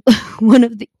there's one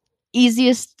of the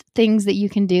easiest things that you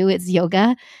can do, it's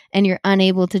yoga, and you're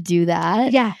unable to do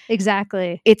that. Yeah,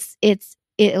 exactly.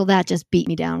 That just beat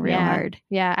me down real hard.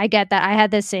 Yeah, I get that. I had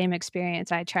the same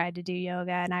experience. I tried to do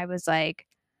yoga and I was like,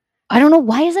 I don't know,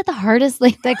 why is it the hardest?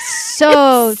 Like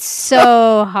so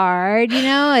hard, you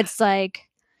know? It's like,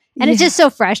 and it's just so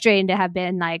frustrating to have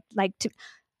been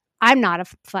I'm not a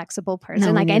flexible person.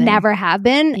 No, like neither. I never have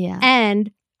been. Yeah. And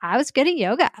I was good at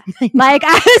yoga. Like,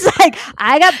 I was like,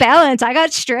 I got balance, I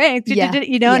got strength,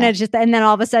 you know, and it's just, and then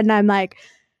all of a sudden I'm like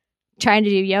trying to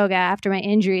do yoga after my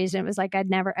injuries. And it was like, I'd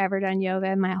never ever done yoga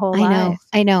in my whole life.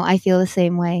 I know. I feel the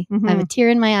same way. I have a tear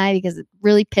in my eye because it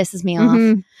really pisses me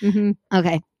off.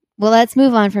 Okay. Well, let's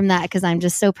move on from that because I'm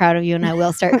just so proud of you and I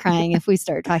will start crying if we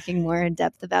start talking more in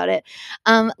depth about it.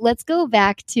 Let's go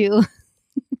back to,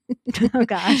 oh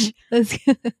gosh.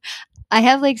 I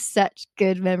have like such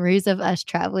good memories of us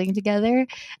traveling together,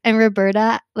 and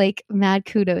Roberta, like, mad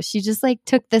kudos. She just like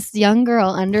took this young girl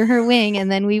under her wing, and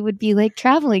then we would be like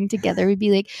traveling together. We'd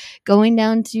be like going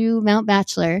down to Mount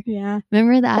Bachelor. Yeah.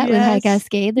 Remember that with High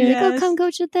Cascade? They're like, oh, come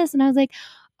coach with this. And I was like,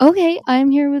 okay,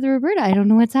 I'm here with Roberta. I don't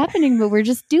know what's happening, but we're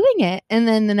just doing it. And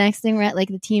then the next thing we're at like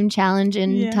the team challenge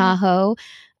in Tahoe.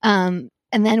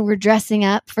 And then we're dressing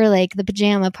up for like the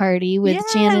pajama party with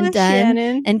Shannon Dunn.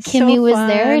 And Kimmy was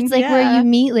there. It's like where you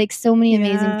meet like so many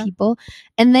amazing people.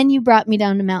 And then you brought me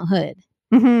down to Mount Hood.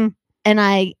 And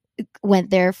I went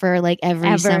there for like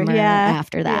every summer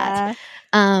after that.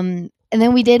 And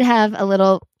then we did have a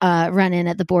little run in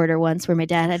at the border once where my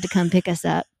dad had to come pick us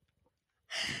up.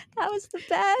 That was the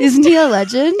best. Isn't he a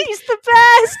legend? He's the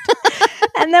best.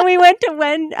 And then we went to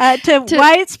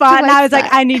White Spot, and I was like,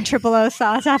 I need 000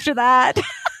 sauce after that.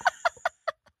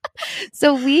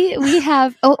 So we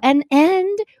have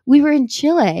and we were in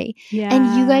Chile,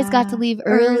 and you guys got to leave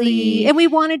early, and we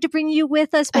wanted to bring you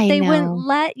with us, but they wouldn't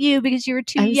let you because you were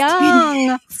too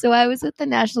young. So I was with the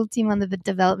national team on the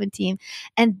development team,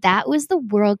 and that was the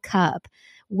World Cup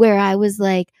where I was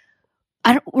like,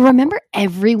 I don't remember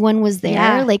everyone was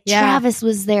there. Travis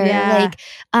was there.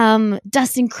 Like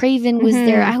Dustin Craven was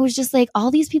there. I was just like,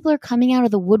 all these people are coming out of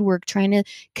the woodwork trying to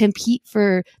compete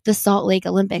for the Salt Lake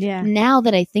Olympics. Now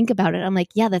that I think about it, I'm like,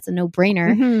 yeah, that's a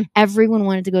no-brainer. Everyone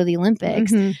wanted to go to the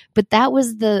Olympics. But that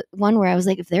was the one where I was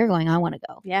like, if they're going, I want to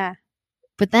go. Yeah.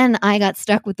 But then I got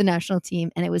stuck with the national team,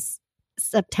 and it was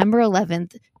September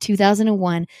 11th,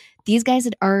 2001. These guys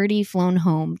had already flown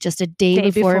home just a day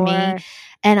before me.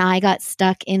 And I got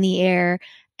stuck in the air,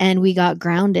 and we got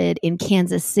grounded in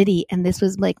Kansas City. And this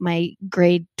was like my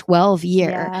grade 12 year.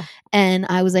 Yeah. And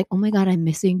I was like, oh my God, I'm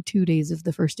missing 2 days of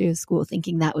the first day of school,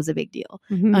 thinking that was a big deal.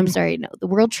 I'm sorry. No, the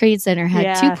World Trade Center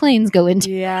had 2 planes go into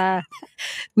it. Yeah.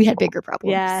 We had bigger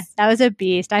problems. Yeah, that was a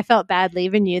beast. I felt bad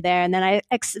leaving you there. And then I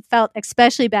felt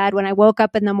especially bad when I woke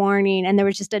up in the morning and there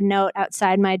was just a note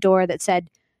outside my door that said,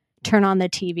 turn on the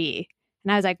TV.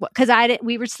 And I was like, because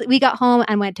we got home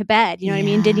and went to bed, you know what I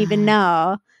mean? Didn't even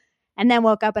know. And then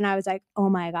woke up and I was like, oh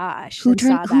my gosh. Who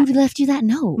left you that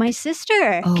note? My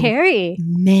sister, Carrie.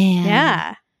 Man.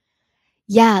 Yeah.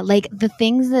 Yeah. Like the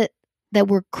things that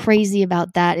were crazy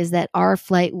about that is that our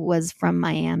flight was from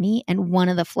Miami and one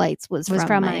of the flights was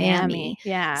from Miami.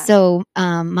 Yeah. So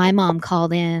my mom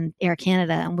called in Air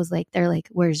Canada and was like, they're like,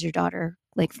 where's your daughter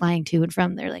like flying to and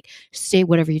from? They're like, stay,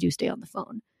 whatever you do, stay on the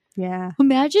phone. Yeah.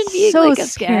 Imagine being so like a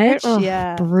sketch. Oh,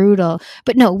 yeah. Brutal.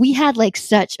 But no, we had like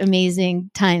such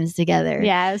amazing times together.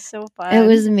 Yeah, it was so fun. It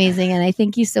was amazing. And I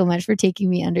thank you so much for taking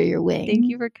me under your wing. Thank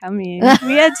you for coming.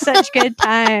 We had such good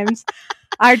times.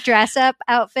 Our dress up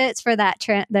outfits for that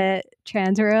the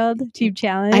Transworld Team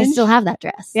Challenge. I still have that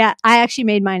dress. Yeah. I actually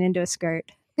made mine into a skirt.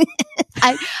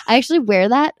 I actually wear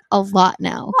that a lot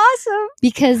now. Awesome.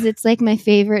 Because it's like my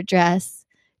favorite dress.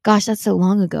 Gosh, that's so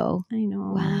long ago. I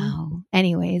know. Wow.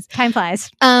 Anyways. Time flies.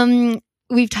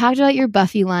 We've talked about your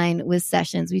Buffy line with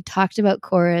Sessions. We talked about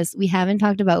Chorus. We haven't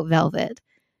talked about Velvet.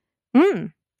 Yes.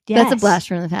 That's a blast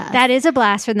from the past. That is a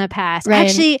blast from the past.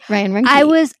 Ryan Ryan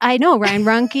Runke. I know, Ryan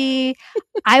Runke.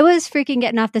 I was freaking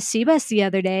getting off the C-Bus the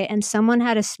other day and someone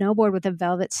had a snowboard with a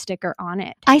Velvet sticker on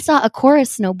it. I saw a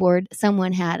Chorus snowboard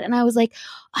someone had and I was like,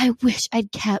 I wish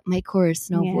I'd kept my Chorus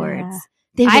snowboards.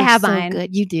 Yeah. I have so mine.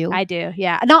 Good. You do? I do.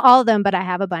 Yeah. Not all of them, but I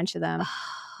have a bunch of them.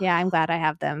 Yeah. I'm glad I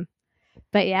have them.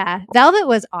 But yeah, Velvet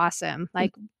was awesome.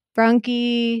 Like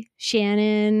Brunky,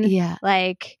 Shannon. Yeah.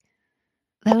 Like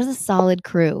that was a solid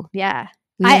crew. Yeah.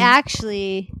 My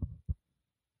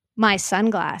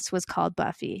sunglass was called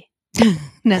Buffy.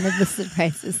 None of this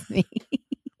surprises me.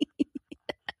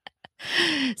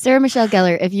 Sarah Michelle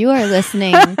Gellar, if you are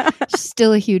listening,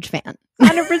 still a huge fan.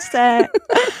 100%.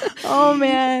 Oh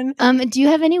man. Do you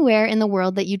have anywhere in the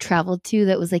world that you traveled to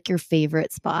that was like your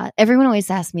favorite spot? Everyone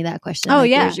always asks me that question. Oh like,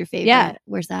 yeah. Where's your favorite? Yeah.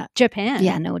 Where's that? Japan.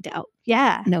 Yeah, no doubt.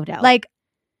 Yeah. No doubt. Like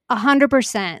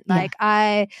 100%. Like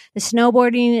the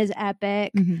snowboarding is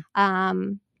epic.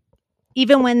 Mm-hmm.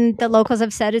 Even when the locals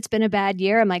have said it's been a bad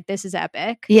year, I'm like, this is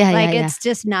epic. Yeah. Like it's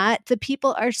just not. The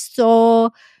people are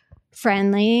so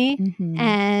friendly. Mm-hmm.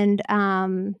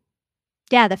 And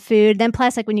the food. Then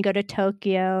plus like when you go to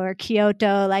Tokyo or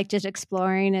Kyoto, like just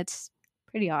exploring, it's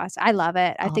pretty awesome. I love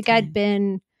it. I All think time. I'd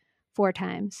been 4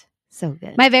 times. So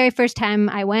good. My very first time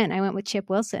I went with Chip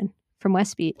Wilson from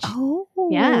West Beach.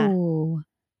 Oh.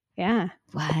 Yeah.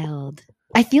 Wild.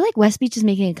 I feel like West Beach is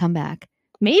making a comeback.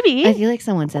 Maybe. I feel like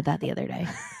someone said that the other day.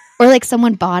 Or like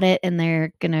someone bought it and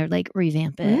they're going to like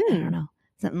revamp it. I don't know.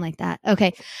 Something like that.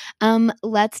 Okay.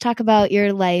 Let's talk about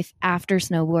your life after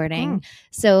snowboarding.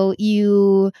 So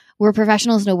you were a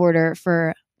professional snowboarder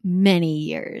for many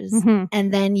years,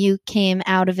 and then you came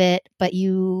out of it, but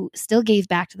you still gave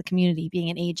back to the community being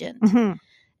an agent.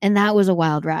 And that was a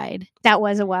wild ride. That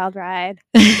was a wild ride.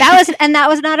 That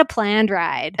was not a planned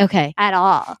ride. Okay. At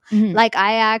all. Like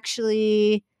I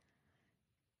actually,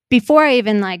 before I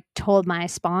even like told my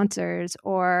sponsors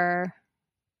or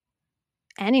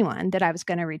anyone that I was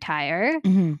going to retire,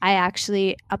 I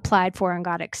actually applied for and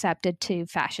got accepted to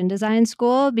fashion design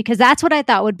school, because that's what I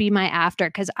thought would be my after,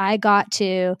 because I got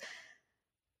to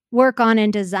work on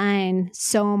and design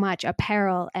so much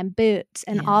apparel and boots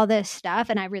and all this stuff,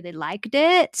 and I really liked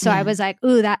it. So I was like,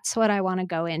 ooh, that's what I want to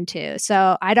go into.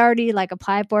 So I'd already like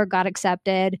applied for, got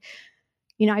accepted.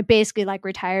 You know, I basically like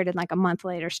retired and like a month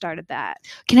later started that.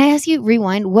 Can I ask you,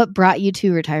 rewind, what brought you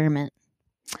to retirement?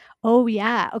 Oh,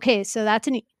 yeah. Okay. So that's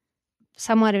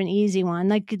somewhat of an easy one.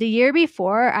 Like the year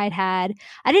before I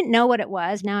didn't know what it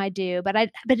was. Now I do, but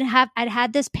I'd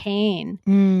had this pain.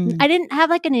 I didn't have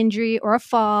like an injury or a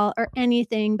fall or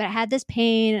anything, but I had this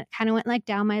pain. It kind of went like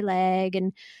down my leg,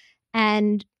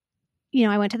 and, you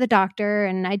know, I went to the doctor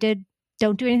and I did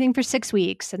don't do anything for 6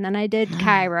 weeks. And then I did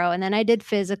chiro, and then I did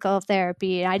physical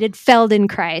therapy. I did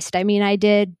Feldenkrais. I mean, I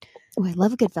did. Oh, I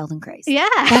love a good Feldenkrais. Yeah.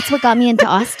 That's what got me into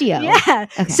osteo. Yeah.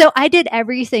 Okay. So I did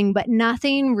everything, but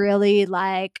nothing really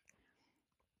like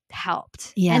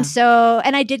helped. Yeah.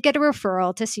 And I did get a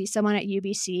referral to see someone at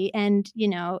UBC, and, you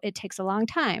know, it takes a long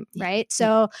time. Right.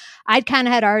 So I kind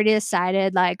of had already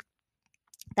decided like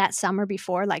that summer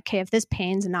before, like, okay, if this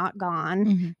pain's not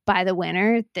gone by the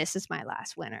winter, this is my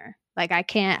last winter. Like I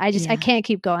can't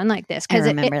keep going like this. I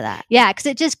remember that. Yeah. Cause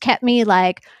it just kept me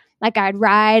like I'd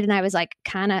ride and I was like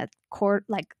kind of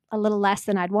like a little less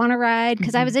than I'd want to ride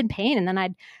because I was in pain, and then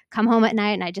I'd come home at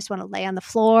night and I just want to lay on the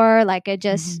floor. Like it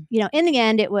just, you know, in the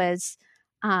end it was,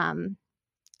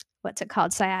 what's it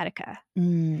called? Sciatica,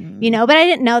 you know, but I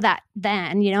didn't know that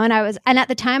then, you know, and at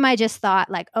the time I just thought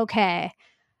like, okay,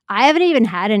 I haven't even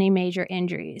had any major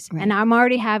injuries and I'm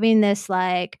already having this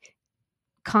like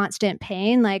constant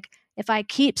pain. Like if I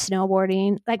keep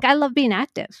snowboarding, like I love being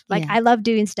active. Like I love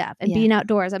doing stuff and being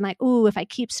outdoors. I'm like, ooh, if I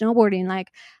keep snowboarding,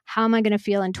 like how am I going to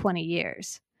feel in 20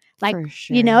 years? Like,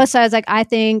 you know, so I was like, I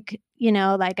think, you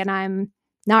know, like, and I'm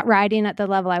not riding at the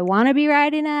level I want to be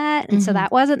riding at. And so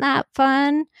that wasn't that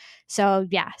fun. So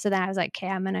yeah. So then I was like, okay,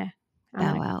 I'm going to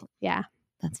bow out. Yeah.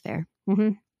 That's fair.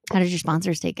 How did your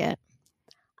sponsors take it?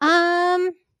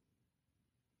 I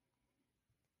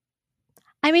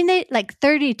mean, they like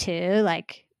 32,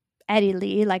 like Eddie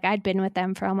Lee, like I'd been with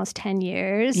them for almost 10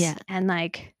 years. Yeah. And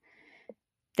like,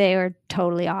 they were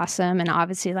totally awesome. And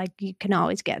obviously like you can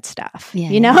always get stuff,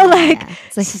 you know, like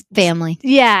it's like family.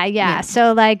 Yeah.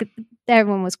 So like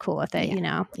everyone was cool with it, you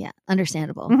know? Yeah.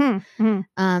 Understandable.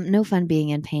 No fun being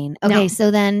in pain. Okay.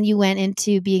 So then you went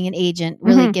into being an agent,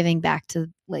 really giving back to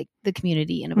like the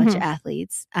community and a bunch of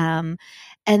athletes. And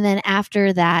then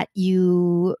after that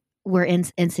you were in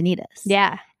Encinitas.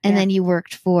 Yeah. And then you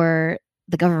worked for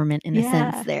the government in a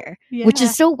sense there, which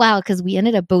is so wild because we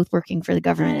ended up both working for the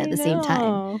government at the same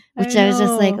time, which I was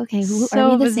just like, okay,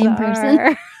 are we the same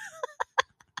person?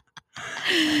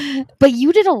 But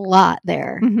you did a lot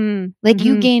there. Like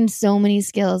you gained so many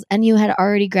skills, and you had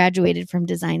already graduated from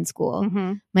design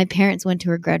school. My parents went to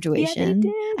her graduation.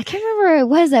 Yeah, I can't remember where I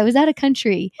was. I was out of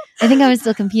country. I think I was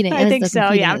still competing. I think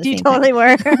so. Yeah, you totally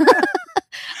were.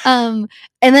 And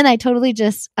then I totally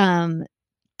just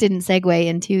didn't segue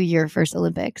into your first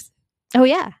Olympics. Oh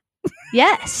yeah.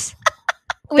 Yes.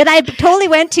 That I totally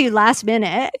went to last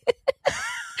minute.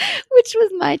 Which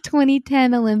was my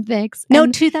 2010 Olympics. No,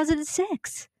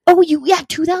 2006. Oh,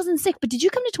 2006. But did you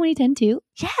come to 2010 too?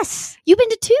 Yes. You've been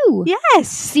to two. Yes.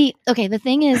 See, okay, the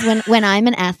thing is when I'm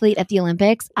an athlete at the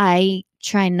Olympics, I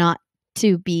try not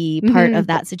to be part of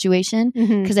that situation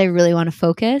because I really want to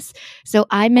focus. So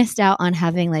I missed out on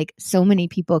having like so many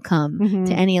people come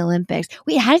to any Olympics.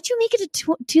 Wait, how did you make it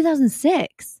to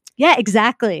 2006? Yeah,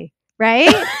 exactly. Right?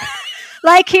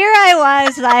 Like here I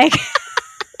was like,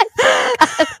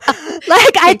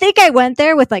 like I think I went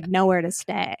there with like nowhere to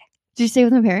stay. Did you stay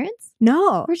with my parents?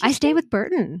 No, I stayed with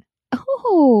Burton.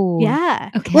 Oh. Yeah.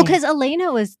 Okay. Well, because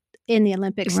Elena was in the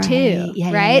Olympics too.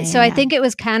 Yeah, right. Yeah, so I think it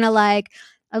was kind of like,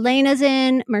 Elena's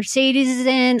in, Mercedes is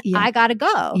in, I gotta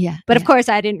go. Yeah. But of course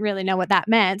I didn't really know what that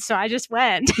meant. So I just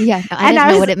went. Yeah. No, I didn't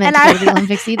know what it meant to go to the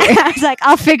Olympics either. I was like,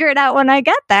 I'll figure it out when I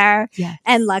get there. Yes.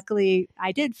 And luckily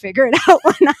I did figure it out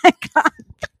when I got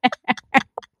there.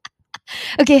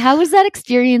 Okay. How was that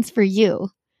experience for you?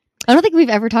 I don't think we've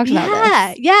ever talked about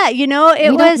this. Yeah. You know,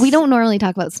 we don't normally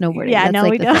talk about snowboarding. Yeah, That's no,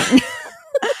 like we the don't.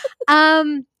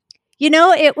 thing. You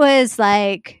know, it was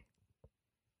like,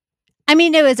 I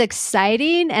mean, it was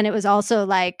exciting and it was also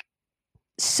like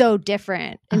so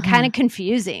different and kind of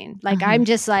confusing. Like I'm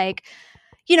just like,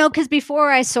 you know, because before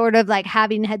I sort of like had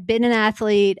been an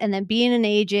athlete and then being an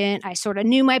agent, I sort of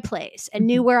knew my place and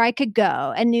knew where I could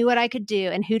go and knew what I could do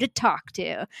and who to talk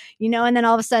to, you know, and then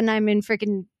all of a sudden I'm in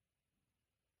freaking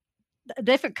a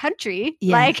different country,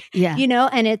 you know,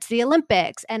 and it's the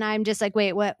Olympics and I'm just like,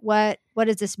 wait, what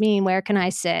does this mean? Where can I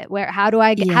sit? How do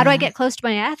I get close to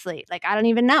my athlete? Like, I don't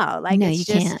even know. Like, no, it's you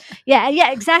just, can't.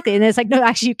 Yeah, exactly. And it's like, no,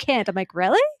 actually you can't. I'm like,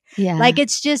 really? Yeah. Like,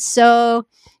 it's just so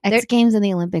X Games and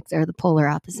the Olympics are the polar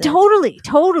opposite.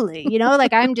 Totally. You know,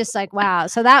 like I'm just like, wow.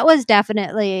 So that was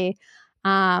definitely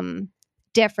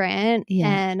different. Yeah.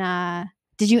 And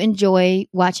did you enjoy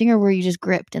watching or were you just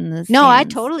gripped in the stands? No, I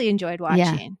totally enjoyed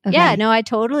watching. Yeah. Okay. Yeah, no, I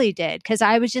totally did. Because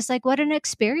I was just like, what an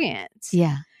experience.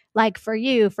 Yeah. Like for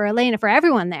you, for Elena, for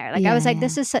everyone there. Like I was like,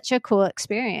 this is such a cool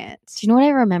experience. Do you know what I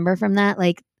remember from that?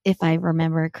 Like, if I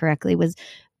remember correctly,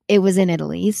 it was in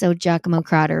Italy. So Giacomo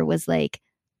Crotter was like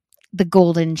the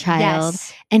golden child.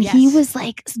 Yes. And he was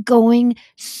like going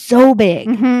so big,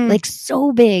 like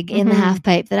so big in the half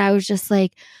pipe that I was just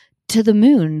like, to the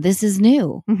moon. This is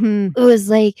new. It was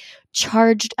like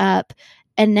charged up.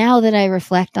 And now that I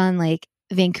reflect on like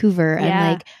Vancouver,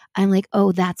 I'm like,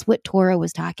 oh, that's what Tora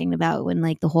was talking about when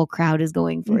like the whole crowd is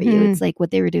going for you. It's like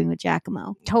what they were doing with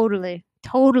Giacomo. Totally.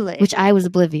 Which I was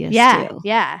oblivious to.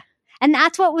 Yeah. And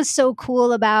that's what was so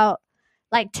cool about,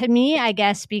 like, to me, I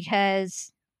guess,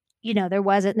 because, you know, there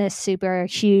wasn't this super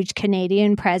huge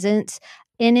Canadian presence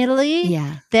in Italy.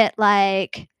 Yeah. That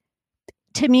like,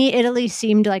 to me, Italy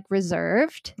seemed like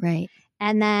reserved. Right.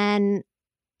 And then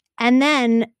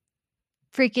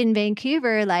freaking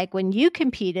Vancouver, like when you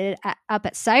competed up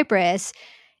at Cyprus,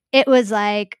 it was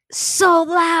like so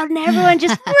loud and everyone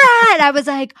just I was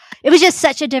like, it was just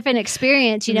such a different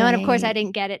experience, you know. And of course I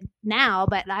didn't get it now,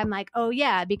 but I'm like, oh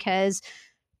yeah, because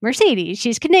Mercedes,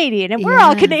 she's Canadian and we're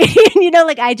all Canadian, you know,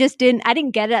 like I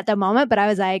didn't get it at the moment, but I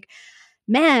was like,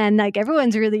 man, like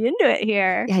everyone's really into it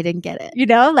here. Yeah, I didn't get it. You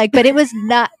know, like, but it was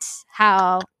nuts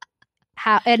how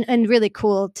and really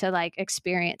cool to like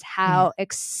experience how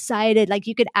excited, like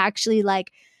you could actually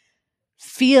like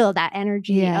feel that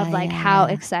energy of like how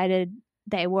excited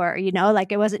they were, you know,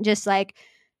 like it wasn't just like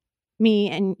me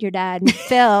and your dad and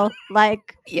Phil,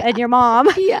 like, and your mom,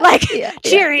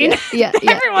 cheering.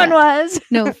 Everyone was.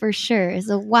 No, for sure. It's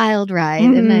a wild ride.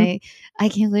 And I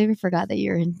can't believe I forgot that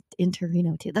you're in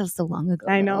Torino too. That was so long ago.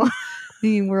 I know. I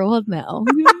mean, we're old now.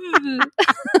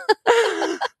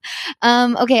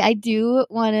 Okay, I do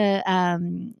want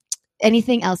to,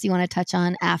 anything else you want to touch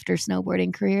on after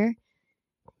snowboarding career?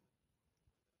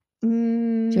 Do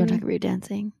you want to talk about your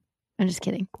dancing? I'm just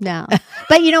kidding. No.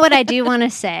 But you know what I do want to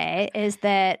say is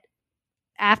that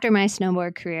after my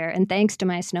snowboard career, and thanks to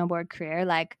my snowboard career,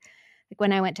 like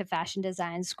when I went to fashion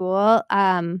design school,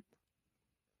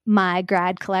 my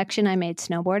grad collection, I made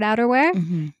snowboard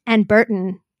outerwear, and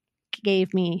Burton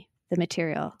gave me the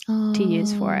material to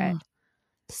use for it.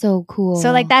 So cool.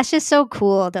 So like that's just so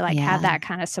cool to like have that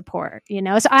kind of support, you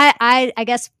know. So I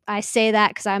guess I say that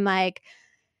because I'm like,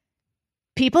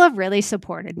 people have really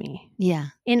supported me. Yeah.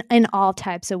 In all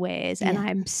types of ways. And I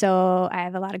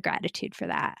have a lot of gratitude for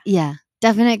that. Yeah.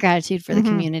 Definite gratitude for the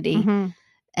community.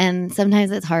 And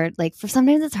sometimes it's hard. Like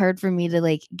sometimes it's hard for me to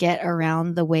like get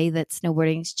around the way that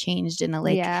snowboarding's changed in a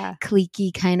like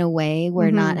cliquey kind of way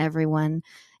where not everyone,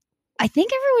 I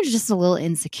think everyone's just a little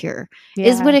insecure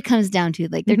is what it comes down to.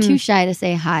 Like they're too shy to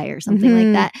say hi or something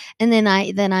like that. And then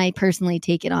I personally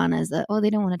take it on as they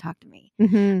don't want to talk to me.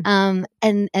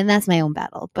 And that's my own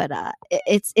battle, but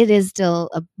it is still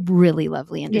a really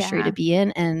lovely industry to be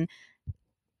in. And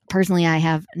personally, I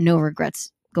have no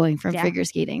regrets going from figure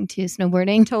skating to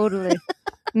snowboarding. Totally.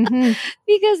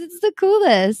 Because it's the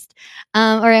coolest.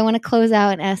 All right, I want to close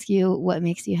out and ask you what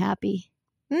makes you happy.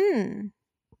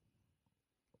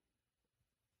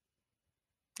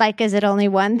 Like, is it only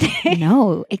one thing?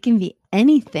 No, it can be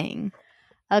anything.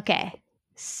 Okay.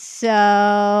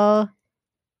 So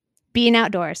being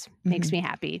outdoors makes me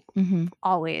happy.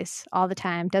 Always, all the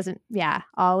time.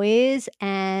 Always.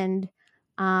 And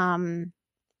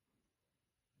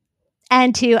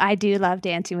two, I do love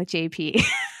dancing with JP.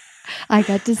 I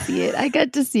got to see it. I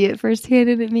got to see it firsthand,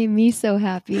 and it made me so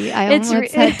happy. I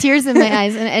almost had tears in my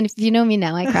eyes. And if you know me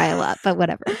now, I cry a lot, but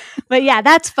whatever. But yeah,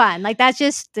 that's fun. Like, that's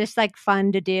just like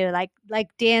fun to do. Like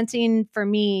dancing for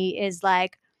me is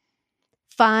like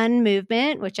fun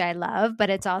movement, which I love, but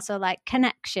it's also like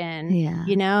connection,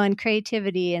 you know, and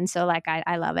creativity. And so like,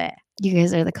 I love it. You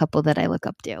guys are the couple that I look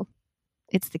up to.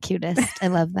 It's the cutest. I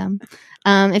love them.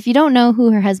 If you don't know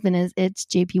who her husband is, it's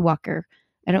J.P. Walker.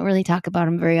 I don't really talk about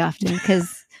him very often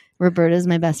because Roberta is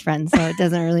my best friend, so it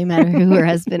doesn't really matter who her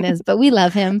husband is, but we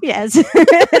love him. Yes.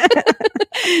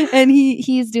 And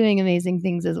he's doing amazing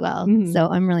things as well. Mm-hmm. So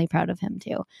I'm really proud of him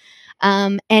too.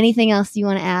 Anything else you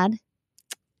want to add?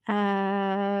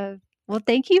 Well,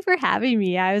 thank you for having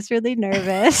me. I was really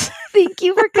nervous. Thank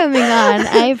you for coming on.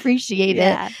 I appreciate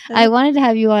it. I wanted to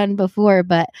have you on before,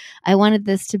 but I wanted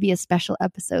this to be a special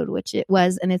episode, which it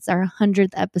was, and it's our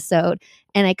 100th episode.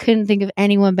 And I couldn't think of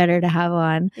anyone better to have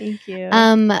on. Thank you.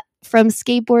 From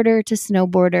skateboarder to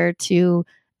snowboarder to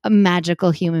a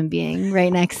magical human being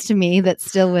right next to me that's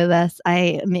still with us.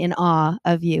 I am in awe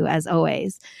of you as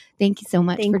always. Thank you so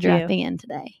much for dropping in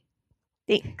today.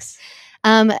 Thanks.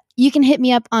 You can hit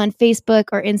me up on Facebook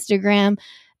or Instagram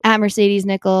at Mercedes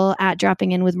Nickel, at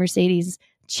Dropping In with Mercedes.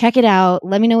 Check it out.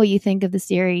 Let me know what you think of the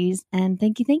series. And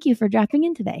thank you for dropping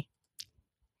in today.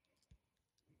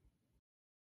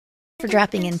 For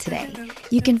dropping in today.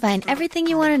 You can find everything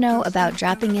you want to know about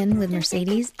Dropping In with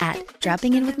Mercedes at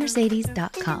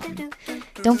droppinginwithmercedes.com.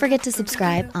 Don't forget to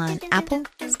subscribe on Apple,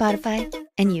 Spotify,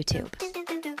 and YouTube.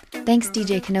 Thanks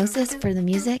DJ Kenosis for the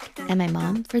music and my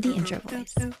mom for the intro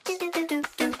voice.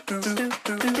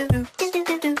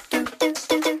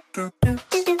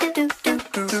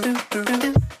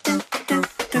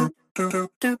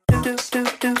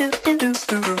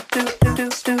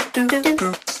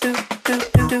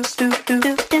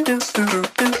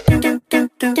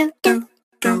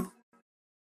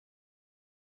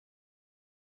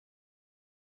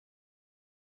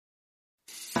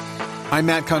 I'm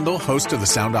Matt Kundle, host of the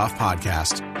Sound Off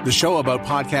Podcast, the show about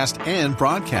podcast and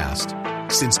broadcast.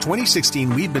 Since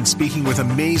 2016, we've been speaking with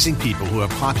amazing people who have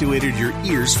populated your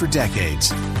ears for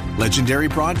decades. Legendary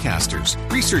broadcasters,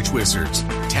 research wizards,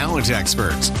 talent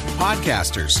experts,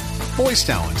 podcasters, voice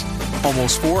talent.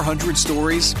 Almost 400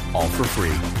 stories, all for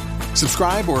free.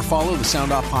 Subscribe or follow the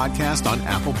Sound Off Podcast on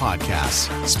Apple Podcasts,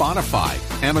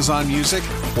 Spotify, Amazon Music,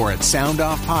 or at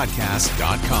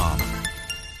soundoffpodcast.com.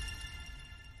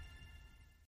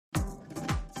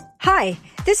 Hi,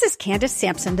 this is Candace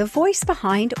Sampson, the voice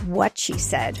behind What She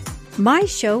Said. My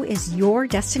show is your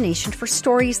destination for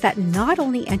stories that not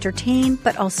only entertain,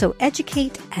 but also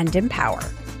educate and empower.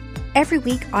 Every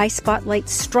week, I spotlight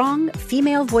strong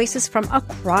female voices from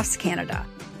across Canada,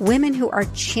 women who are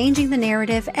changing the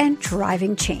narrative and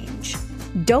driving change.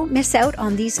 Don't miss out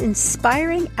on these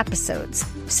inspiring episodes.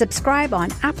 Subscribe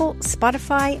on Apple,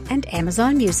 Spotify, and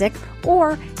Amazon Music,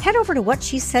 or head over to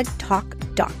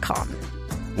whatshesaidtalk.com.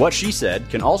 What She Said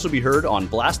can also be heard on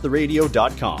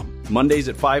blasttheradio.com, Mondays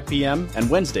at 5 p.m. and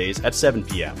Wednesdays at 7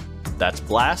 p.m. That's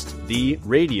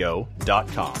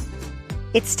blasttheradio.com.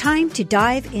 It's time to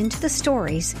dive into the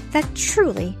stories that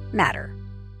truly matter.